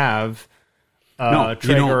need to have a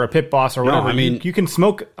Traeger or a Pit Boss or whatever. No, I mean, you can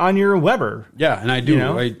smoke on your Weber. Yeah, and I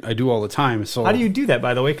do. I do all the time. So how do you do that,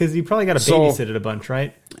 by the way? Because you probably got to babysit it a bunch,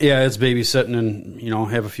 right? Yeah, it's babysitting and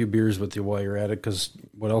have a few beers with you while you're at it. Because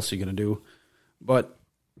what else are you gonna do? But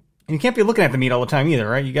you can't be looking at the meat all the time either,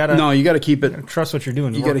 right? You got to keep it. Trust what you're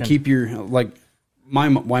doing. You got to keep your my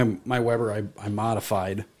Weber. I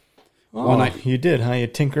modified. Oh, you did, huh? You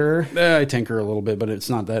tinker? I tinker a little bit, but it's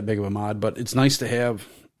not that big of a mod. But it's nice to have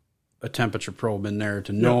a temperature probe in there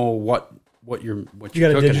to know what you're you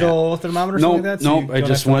got a digital thermometer or something like that? No, I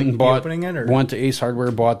just went and went to Ace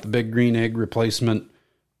Hardware, bought the big green egg replacement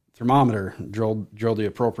thermometer, drilled the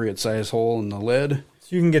appropriate size hole in the lid.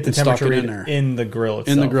 So you can get the temperature read in the grill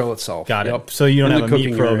itself. In the grill itself. Got it. So you don't have a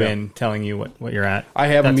meat probe in telling you what you're at. I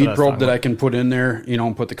have a meat probe that I can put in there,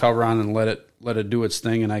 and put the cover on and let it do its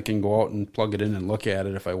thing, and I can go out and plug it in and look at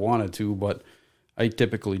it if I wanted to, but I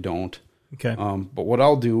typically don't. Okay. But what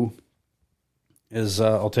I'll do is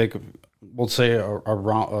I'll take, we'll say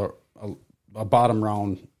a bottom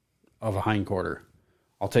round of a hindquarter.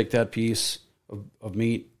 I'll take that piece of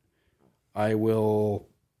meat. I will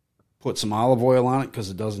put some olive oil on it because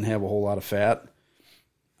it doesn't have a whole lot of fat,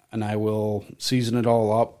 and I will season it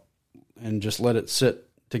all up and just let it sit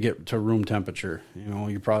to get to room temperature.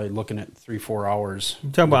 You're probably looking at 3-4 hours.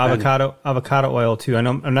 You're talking about avocado oil too. I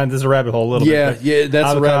know this is a rabbit hole a little bit. Yeah, that's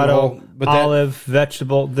avocado, a rabbit hole. But olive,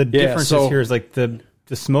 vegetable. The difference here is like the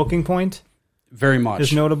smoking point. Very much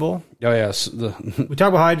is notable. Oh yes, we talked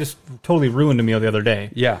about how I just totally ruined a meal the other day.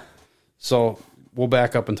 Yeah, so we'll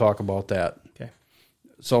back up and talk about that. Okay.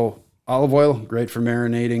 So olive oil, great for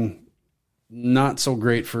marinating. Not so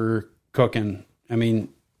great for cooking. I mean,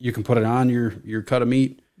 you can put it on your cut of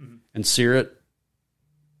meat and sear it.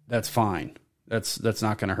 That's fine. That's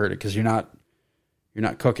not going to hurt it because you're not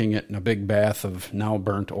cooking it in a big bath of now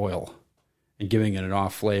burnt oil and giving it an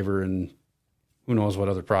off flavor, and who knows what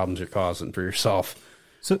other problems you're causing for yourself.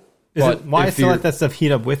 So why still let that stuff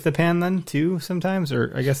heat up with the pan then too sometimes?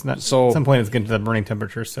 Or I guess not. So at some point it's getting to the burning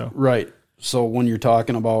temperature. So right. So when you're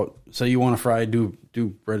talking about, say you want to do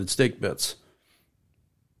breaded steak bits,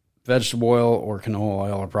 vegetable oil or canola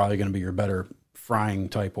oil are probably going to be your better frying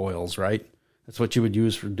type oils, right? That's what you would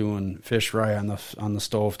use for doing fish fry on the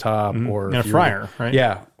stove top or in a fryer, right?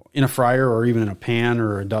 Yeah, in a fryer or even in a pan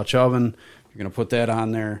or a Dutch oven. You're going to put that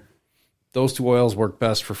on there. Those two oils work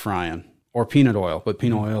best for frying, or peanut oil, but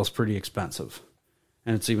peanut oil is pretty expensive,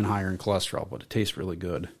 and it's even higher in cholesterol, but it tastes really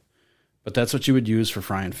good. But that's what you would use for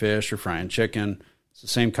frying fish or frying chicken. It's the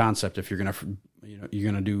same concept. If you're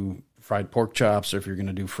gonna do fried pork chops, or if you're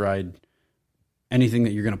gonna do fried anything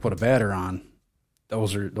that you're gonna put a batter on,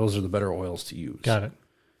 those are the better oils to use. Got it.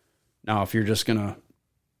 Now, if you're just gonna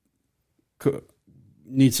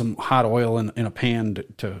need some hot oil in a pan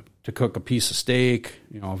to cook a piece of steak,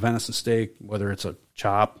 a venison steak, whether it's a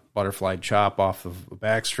butterfly chop off of a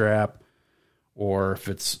backstrap, or if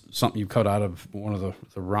it's something you cut out of one of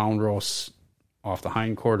the round roasts off the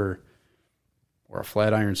hindquarter, or a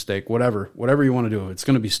flat iron steak, whatever you want to do, it's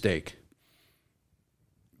going to be steak.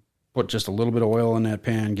 Put just a little bit of oil in that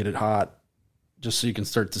pan, get it hot, just so you can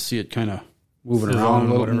start to see it kind of moving around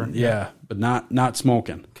a little bit. Yeah, but not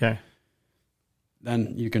smoking. Okay.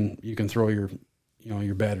 Then you can throw your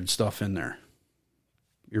battered stuff in there,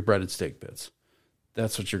 your breaded steak bits.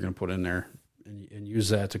 That's what you're going to put in there and use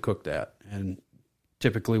that to cook that. And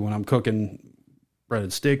typically when I'm cooking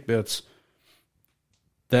breaded steak bits.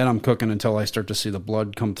 Then I'm cooking until I start to see the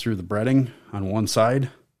blood come through the breading on one side.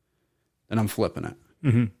 Then I'm flipping it.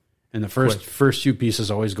 Mm-hmm. And the first few pieces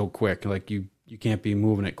always go quick. Like you can't be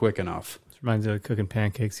moving it quick enough. This reminds me of cooking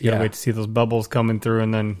pancakes. You gotta wait to see those bubbles coming through,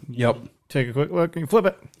 and then take a quick look and you flip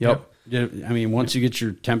it. Yep. I mean, once you get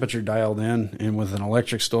your temperature dialed in, and with an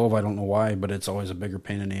electric stove, I don't know why, but it's always a bigger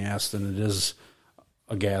pain in the ass than it is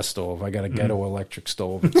a gas stove. I got a ghetto electric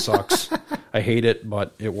stove. It sucks. I hate it,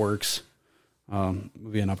 but it works. Will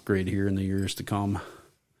be an upgrade here in the years to come.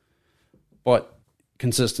 But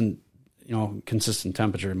consistent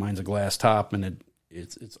temperature. Mine's a glass top, and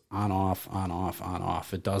it's on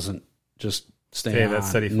off. It doesn't just stay on. That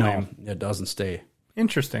steady flame. No, it doesn't stay.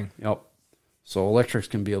 Interesting. Yep. So electrics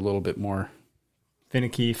can be a little bit more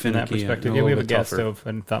finicky from that perspective. Yeah, we have a gas stove. I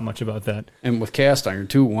hadn't thought much about that. And with cast iron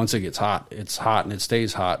too, once it gets hot, it's hot and it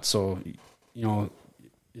stays hot. So,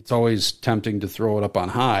 it's always tempting to throw it up on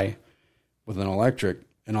high with an electric,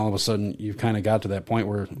 and all of a sudden you've kind of got to that point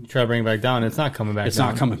where you try to bring it back down. It's not coming back down. It's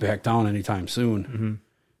not coming back down anytime soon. Mm-hmm.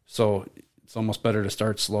 So it's almost better to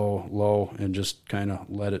start slow, low, and just kind of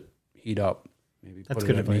let it heat up. Maybe that's put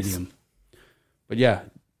good it at advice. Medium. But yeah,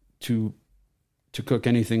 to cook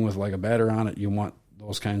anything with like a batter on it, you want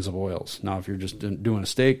those kinds of oils. Now, if you're just doing a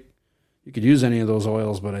steak, you could use any of those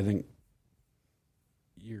oils, but I think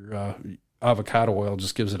your avocado oil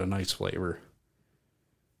just gives it a nice flavor.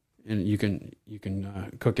 And you can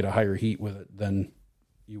cook at a higher heat with it than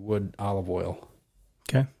you would olive oil.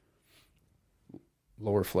 Okay.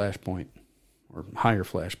 Lower flash point or higher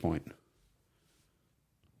flash point.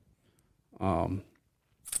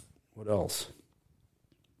 What else?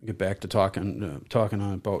 Get back to talking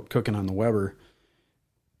about cooking on the Weber.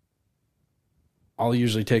 I'll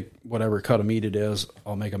usually take whatever cut of meat it is.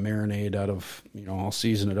 I'll make a marinade out of, I'll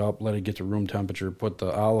season it up, let it get to room temperature, put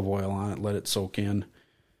the olive oil on it, let it soak in,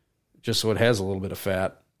 just so it has a little bit of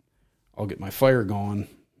fat. I'll get my fire going,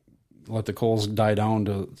 let the coals die down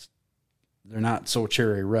to, they're not so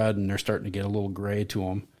cherry red and they're starting to get a little gray to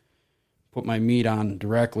them. Put my meat on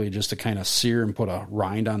directly just to kind of sear and put a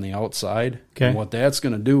rind on the outside. Okay. And what that's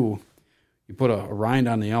going to do, you put a rind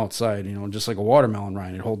on the outside, just like a watermelon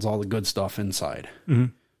rind. It holds all the good stuff inside. Mm-hmm.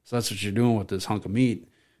 So that's what you're doing with this hunk of meat,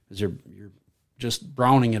 is you're just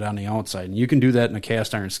browning it on the outside. And you can do that in a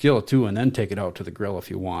cast iron skillet too, and then take it out to the grill if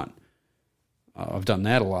you want. I've done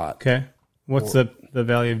that a lot. Okay. What's the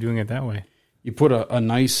value of doing it that way? You put a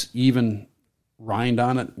nice even rind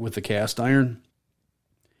on it with the cast iron,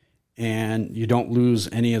 and you don't lose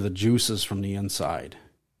any of the juices from the inside.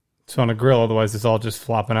 So on a grill, otherwise it's all just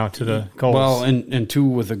flopping out to the coals. Well, and two,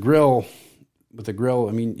 with the grill,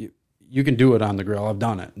 I mean, you can do it on the grill. I've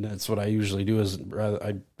done it. And that's what I usually do, is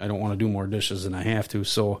I don't want to do more dishes than I have to.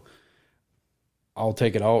 So I'll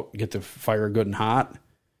take it out, get the fire good and hot,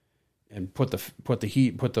 and put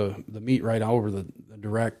the meat right over the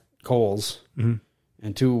direct coals. Mm-hmm.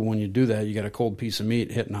 And two, when you do that, you got a cold piece of meat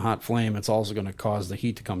hitting a hot flame. It's also going to cause the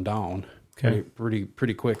heat to come down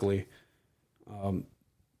pretty quickly.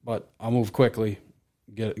 But I'll move quickly,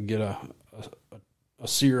 get a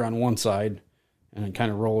sear on one side, and then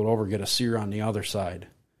kind of roll it over, get a sear on the other side.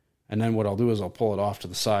 And then what I'll do is I'll pull it off to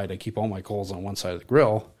the side. I keep all my coals on one side of the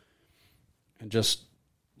grill and just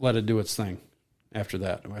let it do its thing after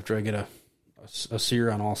that. After I get a sear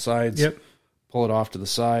on all sides, pull it off to the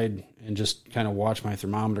side and just kind of watch my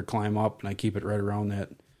thermometer climb up, and I keep it right around that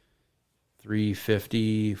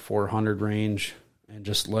 350, 400 range. And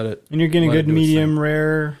just let it. And you're getting good medium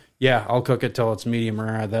rare. Yeah, I'll cook it till it's medium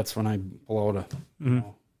rare. That's when I pull out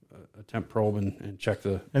a temp probe and check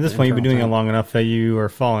the. At this point, you've been doing it long enough that you are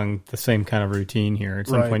following the same kind of routine here. At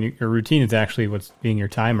some point, your routine is actually what's being your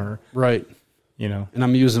timer. Right. And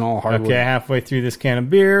I'm using all hardwood. Okay, halfway through this can of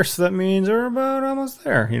beer, so that means we're about almost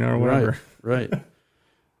there. Or whatever. Right.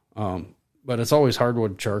 But it's always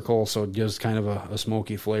hardwood charcoal, so it gives kind of a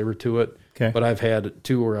smoky flavor to it. Okay. But I've had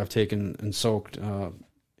two where I've taken and soaked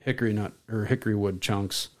hickory nut or hickory wood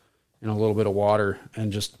chunks in a little bit of water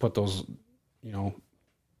and just put those,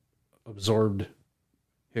 absorbed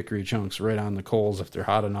hickory chunks right on the coals if they're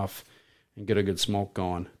hot enough, and get a good smoke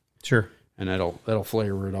going. Sure. And that'll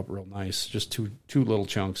flavor it up real nice. Just two little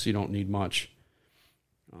chunks. You don't need much.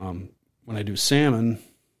 When I do salmon,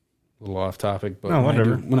 a little off topic, but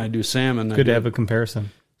when I do salmon, good to have a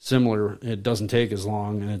comparison. Similar, it doesn't take as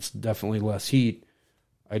long, and it's definitely less heat.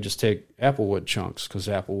 I just take applewood chunks because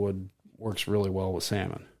applewood works really well with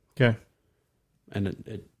salmon. Okay.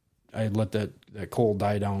 And I let that coal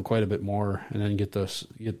die down quite a bit more, and then get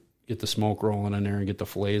the smoke rolling in there and get the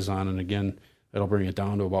fillets on, and again, that'll bring it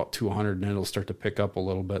down to about 200, and then it'll start to pick up a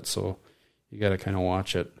little bit. So you got to kind of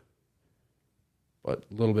watch it. but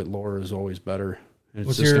a little bit lower is always better. And it's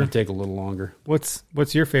What's just your- going to take a little longer. What's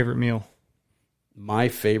your favorite meal? My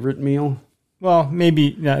favorite meal? Well,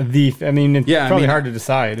 maybe not the. I mean, it's Yeah, I probably mean- hard to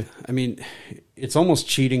decide. I mean, it's almost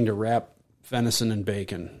cheating to wrap venison in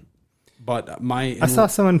bacon. But I saw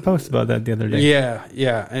someone post about that the other day.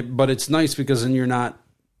 Yeah. But it's nice because then you're not,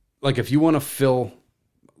 like if you want to fill,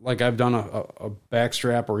 like I've done a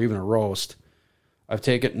backstrap or even a roast, I've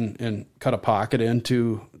taken and cut a pocket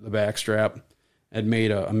into the backstrap and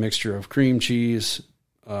made a mixture of cream cheese,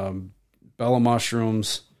 bella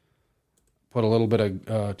mushrooms, put a little bit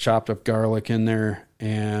of chopped up garlic in there,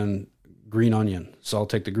 and green onion. So I'll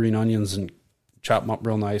take the green onions and chop them up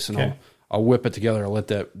real nice, and I'll whip it together. I'll let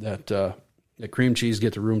that cream cheese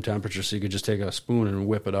get to room temperature, so you could just take a spoon and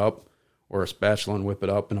whip it up, or a spatula and whip it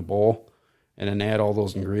up in a bowl, and then add all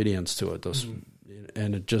those ingredients to it.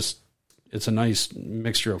 And it's a nice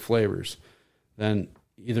mixture of flavors. Then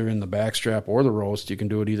either in the backstrap or the roast, you can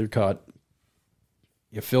do it either cut.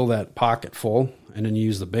 You fill that pocket full, and then you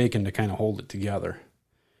use the bacon to kind of hold it together.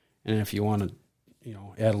 And if you want to,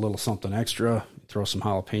 add a little something extra, throw some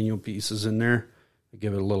jalapeno pieces in there,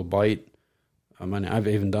 give it a little bite. I've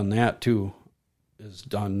even done that too, is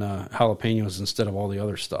done jalapenos instead of all the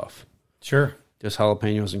other stuff. Sure. Just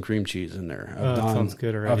jalapenos and cream cheese in there. That sounds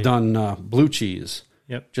good already. I've done blue cheese.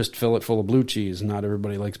 Yep. Just fill it full of blue cheese. Not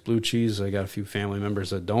everybody likes blue cheese. I got a few family members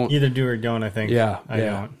that don't. Either do or don't, I think. Yeah. I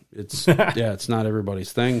don't. It's it's not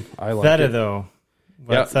everybody's thing. I like feta, it. though.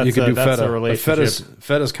 Yeah, you could do feta. A relationship.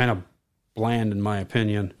 Feta's kind of bland in my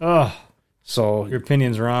opinion. Oh, so your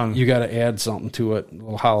opinion's wrong. You got to add something to it. A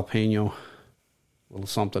little jalapeno, a little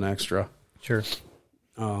something extra. Sure.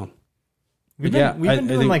 We've been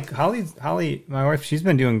doing like Holly, my wife, she's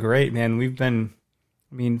been doing great, man.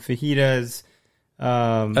 Fajitas,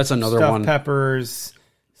 that's another stuffed one. peppers,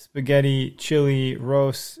 spaghetti, chili,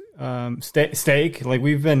 roast, steak. Like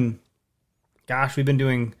we've been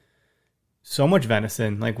doing so much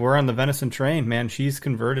venison. Like we're on the venison train, man. She's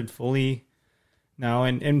converted fully now,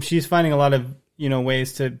 and she's finding a lot of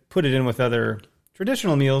ways to put it in with other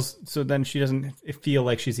traditional meals, so then she doesn't feel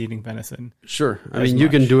like she's eating venison. Sure. I mean, you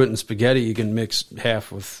can do it in spaghetti. You can mix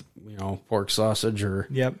half with, pork sausage or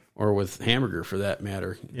with hamburger for that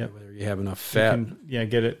matter. Yep. Whether you have enough fat.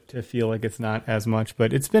 Get it to feel like it's not as much.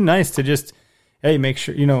 But it's been nice to just, make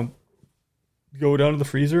sure, go down to the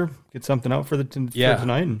freezer, get something out for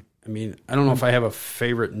tonight. And, I mean, I don't know if I have a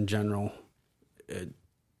favorite in general.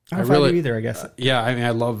 I don't know if I do either, I guess. I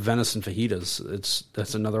love venison fajitas.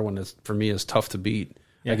 That's another one that for me is tough to beat.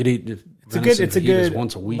 Yeah. I could eat it's a good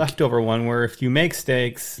once a week. Leftover one where if you make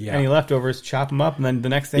steaks, any leftovers, chop them up, and then the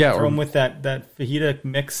next day throw them with that fajita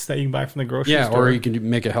mix that you can buy from the grocery store. Or you can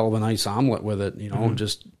make a hell of a nice omelet with it.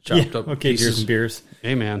 Just chopped up. Okay, pieces. beers and beers.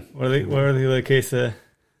 Hey man, what are they? Like quesadilla?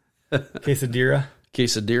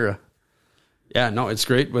 Quesadilla. Yeah, no, it's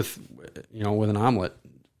great with with an omelet.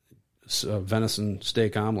 Venison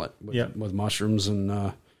steak omelet with mushrooms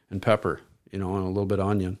and pepper, and a little bit of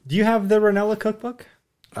onion. Do you have the Ranella cookbook?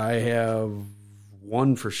 I have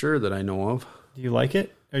one for sure that I know of. Do you like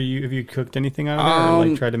it? Have you cooked anything out of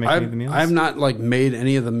it, or tried to make any of the meals? I've not made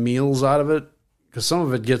any of the meals out of it because some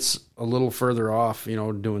of it gets a little further off.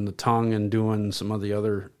 Doing the tongue and doing some of the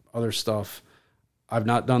other stuff. I've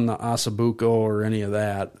not done the asabuco or any of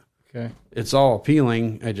that. Okay, it's all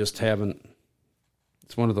appealing. I just haven't.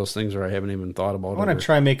 It's one of those things where I haven't even thought about it. I want to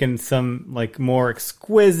try making some more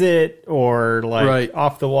exquisite or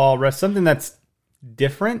off the wall rest, something that's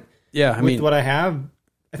different. Yeah, I mean, what I have,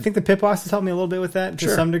 I think the Pit Boss has helped me a little bit with that to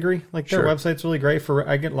some degree. Their website's really great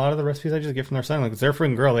I get a lot of the recipes I just get from their site. It's their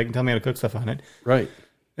friend girl. They can tell me how to cook stuff on it. Right.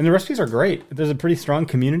 And the recipes are great. There's a pretty strong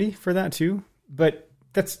community for that too. But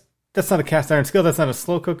that's not a cast iron skill. That's not a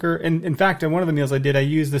slow cooker. And in fact, in one of the meals I did, I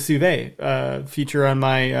used the sous vide feature on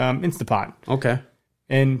my Instapot. Okay.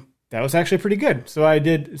 And that was actually pretty good. So I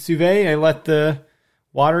did sous vide. I let the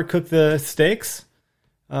water cook the steaks.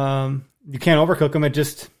 You can't overcook them. It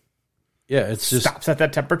just stops at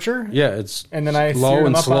that temperature. Yeah, and then I low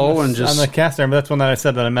and slow on the cast iron. But that's one that I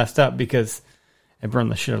said that I messed up because I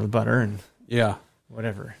burned the shit out of the butter and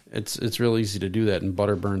whatever. It's real easy to do that, and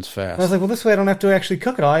butter burns fast. I was like, well, this way I don't have to actually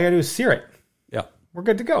cook it. All I got to do is sear it. Yeah, we're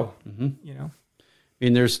good to go. Mm-hmm. I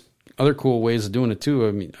mean, there's other cool ways of doing it too.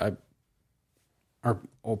 I mean, our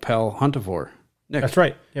old pal Huntivore, Nick. That's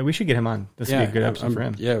right. Yeah, we should get him on. This would be a good episode for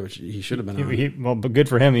him. Yeah, he should have been on. Well, but good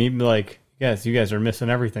for him. He'd be like, yes, you guys are missing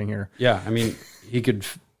everything here. Yeah, I mean, he could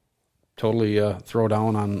totally throw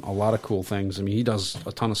down on a lot of cool things. I mean, he does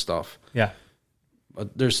a ton of stuff. Yeah.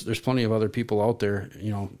 But there's plenty of other people out there.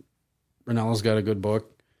 Renella's got a good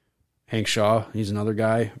book. Hank Shaw, he's another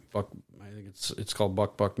guy. Buck, I think it's called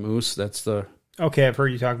Buck Moose. That's the Okay, I've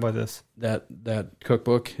heard you talk about this. That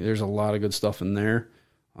cookbook, there's a lot of good stuff in there.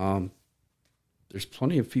 There's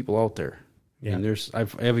plenty of people out there. Yeah. And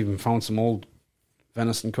I've even found some old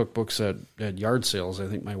venison cookbooks at yard sales. I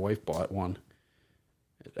think my wife bought one.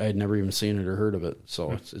 I had never even seen it or heard of it.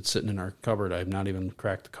 So it's sitting in our cupboard. I've not even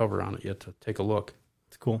cracked the cover on it yet to take a look.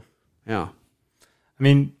 It's cool. Yeah. I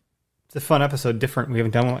mean, it's a fun episode, different. We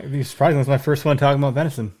haven't done one. Surprisingly, it's my first one talking about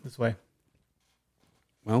venison this way.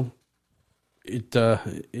 Well,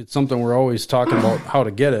 it's something we're always talking about how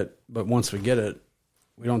to get it, but once we get it,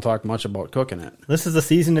 we don't talk much about cooking it. This is the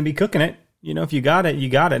season to be cooking it. You know, if you got it, you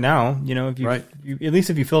got it now. You know, if you, right. At least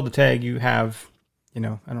if you filled the tag, you have, you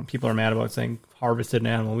know, I don't, people are mad about saying harvested an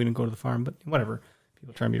animal. We didn't go to the farm, but whatever.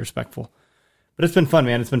 People try and be respectful. But it's been fun,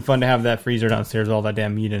 man. It's been fun to have that freezer downstairs, all that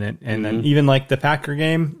damn meat in it. And then even like the Packer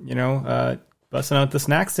game, you know, busting out the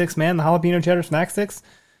snack sticks, man, the jalapeno cheddar snack sticks.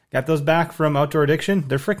 Got those back from Outdoor Addiction.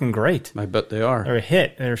 They're freaking great. I bet they are. They're a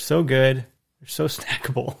hit. They're so good. They're so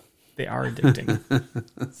snackable. They are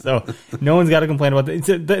addicting. So no one's got to complain about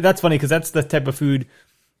that. That's funny because that's the type of food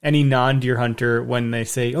any non-deer hunter, when they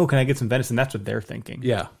say, oh, can I get some venison? That's what they're thinking.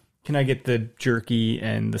 Yeah. Can I get the jerky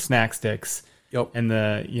and the snack sticks? Yep. And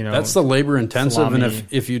the, you know. That's the labor intensive. Salami. And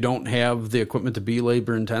if you don't have the equipment to be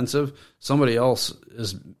labor intensive, somebody else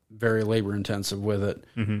is very labor intensive with it.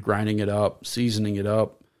 Grinding it up, seasoning it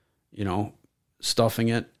up, you know, stuffing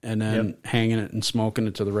it, and then hanging it and smoking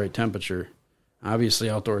it to the right temperature. Obviously,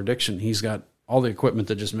 Outdoor Addiction, he's got all the equipment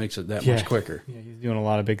that just makes it that much quicker. Yeah, he's doing a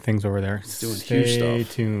lot of big things over there. He's doing huge stuff. Stay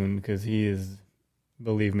tuned, because he is,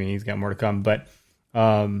 believe me, he's got more to come. But,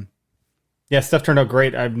 yeah, stuff turned out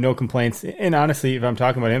great. I have no complaints. And honestly, if I'm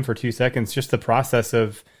talking about him for 2 seconds, just the process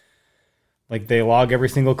of, like, they log every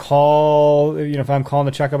single call. You know, if I'm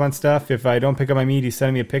calling to check up on stuff, if I don't pick up my meat, he's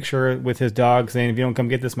sending me a picture with his dog saying, if you don't come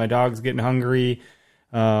get this, my dog's getting hungry.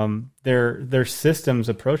 Their systems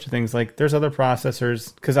approach to things, like there's other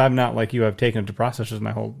processors, because I'm not like you, I've taken it to processors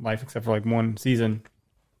my whole life except for like one season,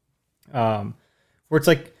 where it's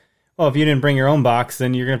like, well, if you didn't bring your own box,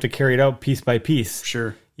 then you're gonna have to carry it out piece by piece.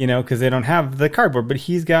 Sure. You know, because they don't have the cardboard, but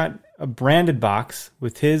he's got a branded box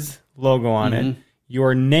with his logo on it,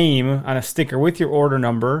 your name on a sticker with your order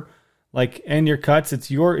number, like, and your cuts. It's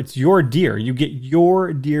your deer. You get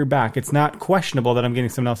your deer back. It's not questionable that I'm getting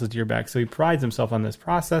someone else's deer back. So he prides himself on this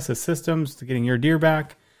process, his systems to getting your deer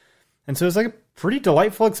back. And so it's like a pretty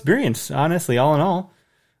delightful experience, honestly, all in all.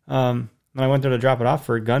 When I went there to drop it off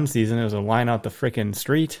for gun season, it was a line out the freaking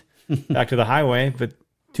street back to the highway, but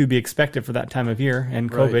to be expected for that time of year. And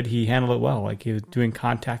COVID, he handled it well. Like, he was doing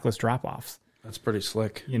contactless drop-offs. That's pretty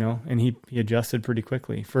slick. You know, and he adjusted pretty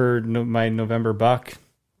quickly. For my November buck,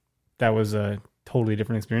 that was a totally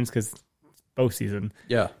different experience because it's bow season.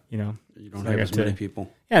 Yeah. You know, you don't have as many people.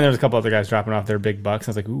 Yeah, and there was a couple other guys dropping off their big bucks.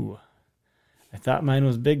 I was like, ooh, I thought mine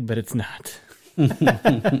was big, but it's not.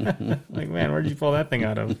 Like, man, where'd you pull that thing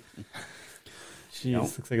out of?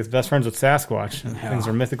 Jeez, looks like it's best friends with Sasquatch. Yeah. Things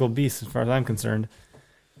are mythical beasts as far as I'm concerned.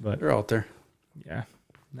 But they're out there. Yeah.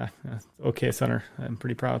 Okay, Sunner. I'm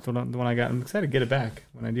pretty proud of the one I got. I'm excited to get it back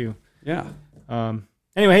when I do. Yeah.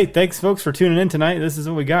 Anyway, hey, thanks, folks, for tuning in tonight. This is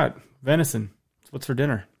what we got. Venison. What's for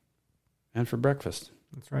dinner? And for breakfast.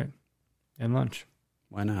 That's right. And lunch.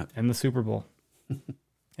 Why not? And the Super Bowl.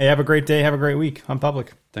 Hey, have a great day. Have a great week on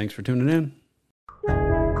Public. Thanks for tuning in.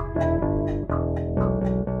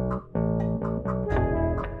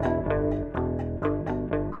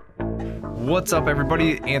 What's up,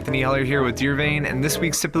 everybody? Anthony Heller here with Deer Vein, and this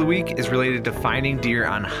week's tip of the week is related to finding deer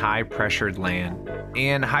on high-pressured land.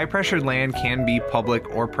 And high-pressured land can be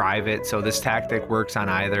public or private, so this tactic works on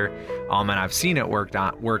either, and I've seen it work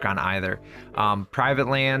on either. Private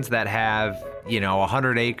lands that have,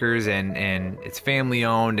 100 acres and it's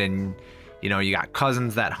family-owned, and, you got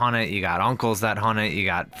cousins that hunt it, you got uncles that hunt it, you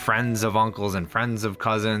got friends of uncles and friends of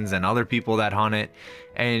cousins and other people that hunt it,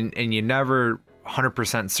 and you never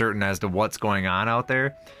 100% certain as to what's going on out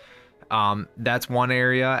there. That's one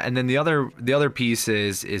area. And then the other piece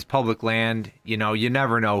is public land. You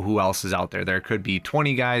never know who else is out there. There could be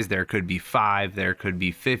 20 guys, there could be 5, there could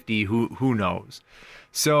be 50, who knows.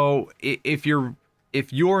 So if you're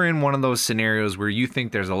in one of those scenarios where you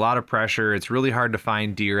think there's a lot of pressure, it's really hard to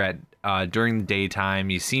find deer at during the daytime,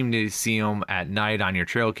 you seem to see them at night on your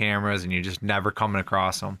trail cameras and you're just never coming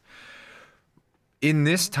across them. In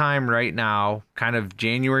this time right now, kind of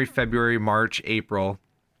January, February, March, April,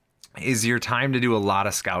 is your time to do a lot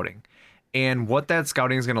of scouting. And what that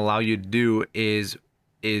scouting is going to allow you to do is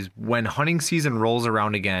when hunting season rolls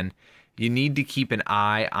around again, you need to keep an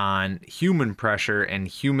eye on human pressure and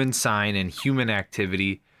human sign and human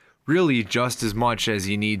activity, really just as much as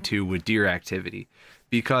you need to with deer activity.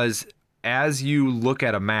 Because as you look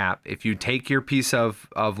at a map, if you take your piece of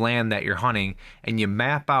land that you're hunting and you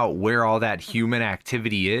map out where all that human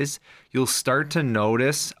activity is, you'll start to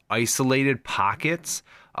notice isolated pockets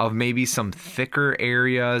of maybe some thicker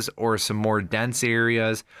areas or some more dense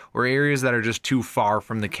areas, or areas that are just too far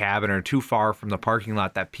from the cabin or too far from the parking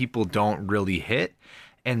lot that people don't really hit.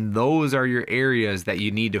 And those are your areas that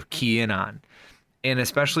you need to key in on. And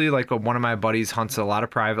especially like one of my buddies hunts a lot of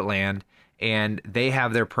private land, and they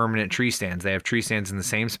have their permanent tree stands. They have tree stands in the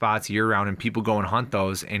same spots year round, and people go and hunt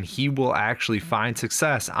those, and he will actually find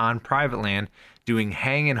success on private land doing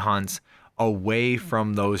hanging hunts away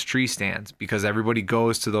from those tree stands, because everybody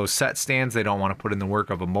goes to those set stands. They don't want to put in the work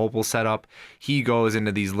of a mobile setup. He goes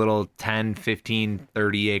into these little 10, 15,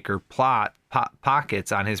 30 acre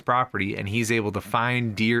pockets on his property, and he's able to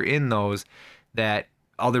find deer in those that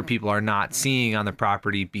other people are not seeing on the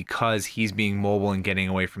property, because he's being mobile and getting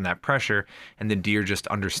away from that pressure, and the deer just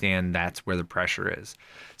understand that's where the pressure is.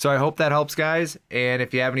 So I hope that helps, guys. And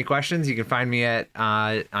if you have any questions, you can find me at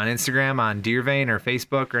on Instagram on Deervein or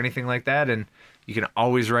Facebook or anything like that, and you can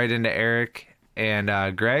always write into Eric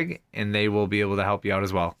and Greg, and they will be able to help you out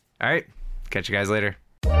as well. All right, catch you guys later.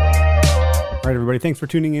 All right, everybody, thanks for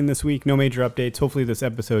tuning in this week. No major updates. Hopefully this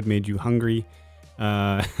episode made you hungry.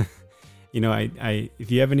 You know, if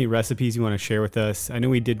you have any recipes you want to share with us, I know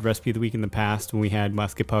we did Recipe of the Week in the past when we had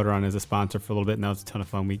Musket Powder on as a sponsor for a little bit, and that was a ton of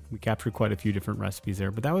fun. We captured quite a few different recipes there,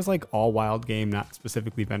 but that was like all wild game, not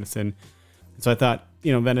specifically venison. So I thought,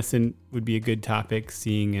 you know, venison would be a good topic,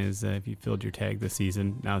 seeing as if you filled your tag this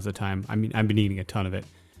season, now's the time. I mean, I've been eating a ton of it.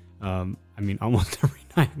 Almost every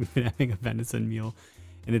night we've been having a venison meal,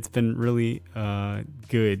 and it's been really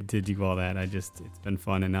good to do all that. It's been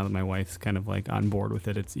fun, and now that my wife's kind of like on board with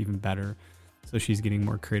it, it's even better. So she's getting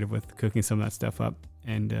more creative with cooking some of that stuff up,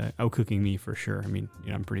 and cooking me for sure. I mean, you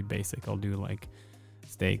know, I'm pretty basic. I'll do like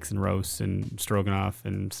steaks and roasts and stroganoff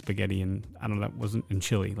and spaghetti, and I don't know, that wasn't in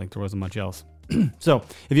chili. Like there wasn't much else. So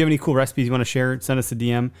if you have any cool recipes you want to share, send us a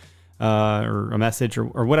DM or a message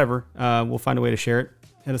or whatever. We'll find a way to share it.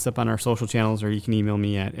 Hit us up on our social channels, or you can email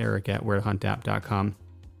me at eric@wherehuntap.com.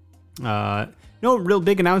 No real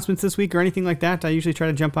big announcements this week or anything like that. I usually try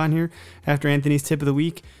to jump on here after Anthony's tip of the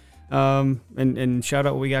week and shout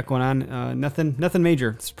out what we got going on. Nothing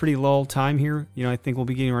major. It's a pretty lull time here. You know, I think we'll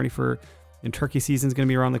be getting ready for, and turkey season's going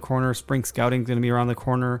to be around the corner. Spring scouting's going to be around the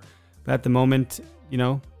corner. But at the moment, you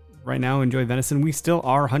know, right now, enjoy venison. We still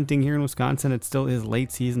are hunting here in Wisconsin. It still is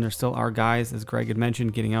late season. There still are guys, as Greg had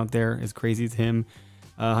mentioned, getting out there as crazy as him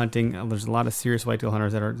hunting. There's a lot of serious whitetail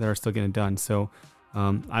hunters that are still getting it done. So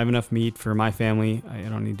I have enough meat for my family. I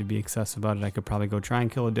don't need to be excessive about it. I could probably go try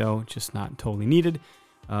and kill a doe, just not totally needed.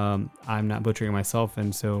 I'm not butchering myself,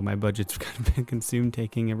 and so my budget's kind of been consumed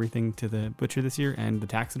taking everything to the butcher this year and the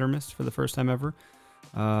taxidermist for the first time ever.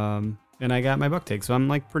 And I got my buck tag, so I'm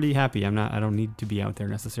like pretty happy. I don't need to be out there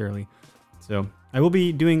necessarily. So I will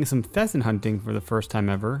be doing some pheasant hunting for the first time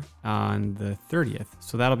ever on the 30th.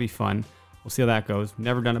 So that'll be fun. We'll see how that goes.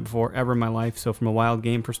 Never done it before ever in my life. So from a wild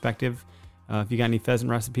game perspective, if you got any pheasant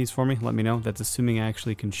recipes for me, let me know. That's assuming I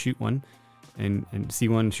actually can shoot one and see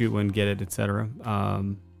one, shoot one, get it, etc.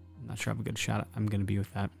 I'm not sure how good a shot I'm going to be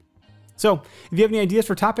with that. So if you have any ideas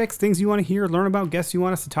for topics, things you want to hear, learn about, guests you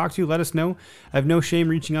want us to talk to, let us know. I have no shame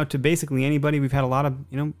reaching out to basically anybody. We've had a lot of,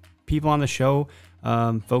 people on the show,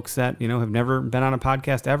 folks that, have never been on a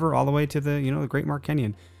podcast ever, all the way to the, the great Mark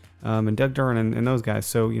Kenyon, and Doug Duran and those guys.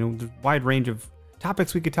 So, there's a wide range of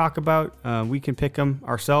topics we could talk about. We can pick them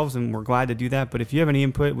ourselves, and we're glad to do that. But if you have any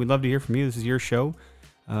input, we'd love to hear from you. This is your show.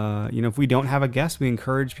 If we don't have a guest, we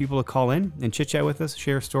encourage people to call in and chit chat with us,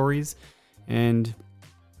 share stories, and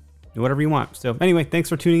whatever you want. So anyway, thanks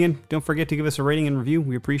for tuning in. Don't forget to give us a rating and review.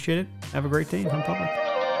 We appreciate it. Have a great day and hunt public.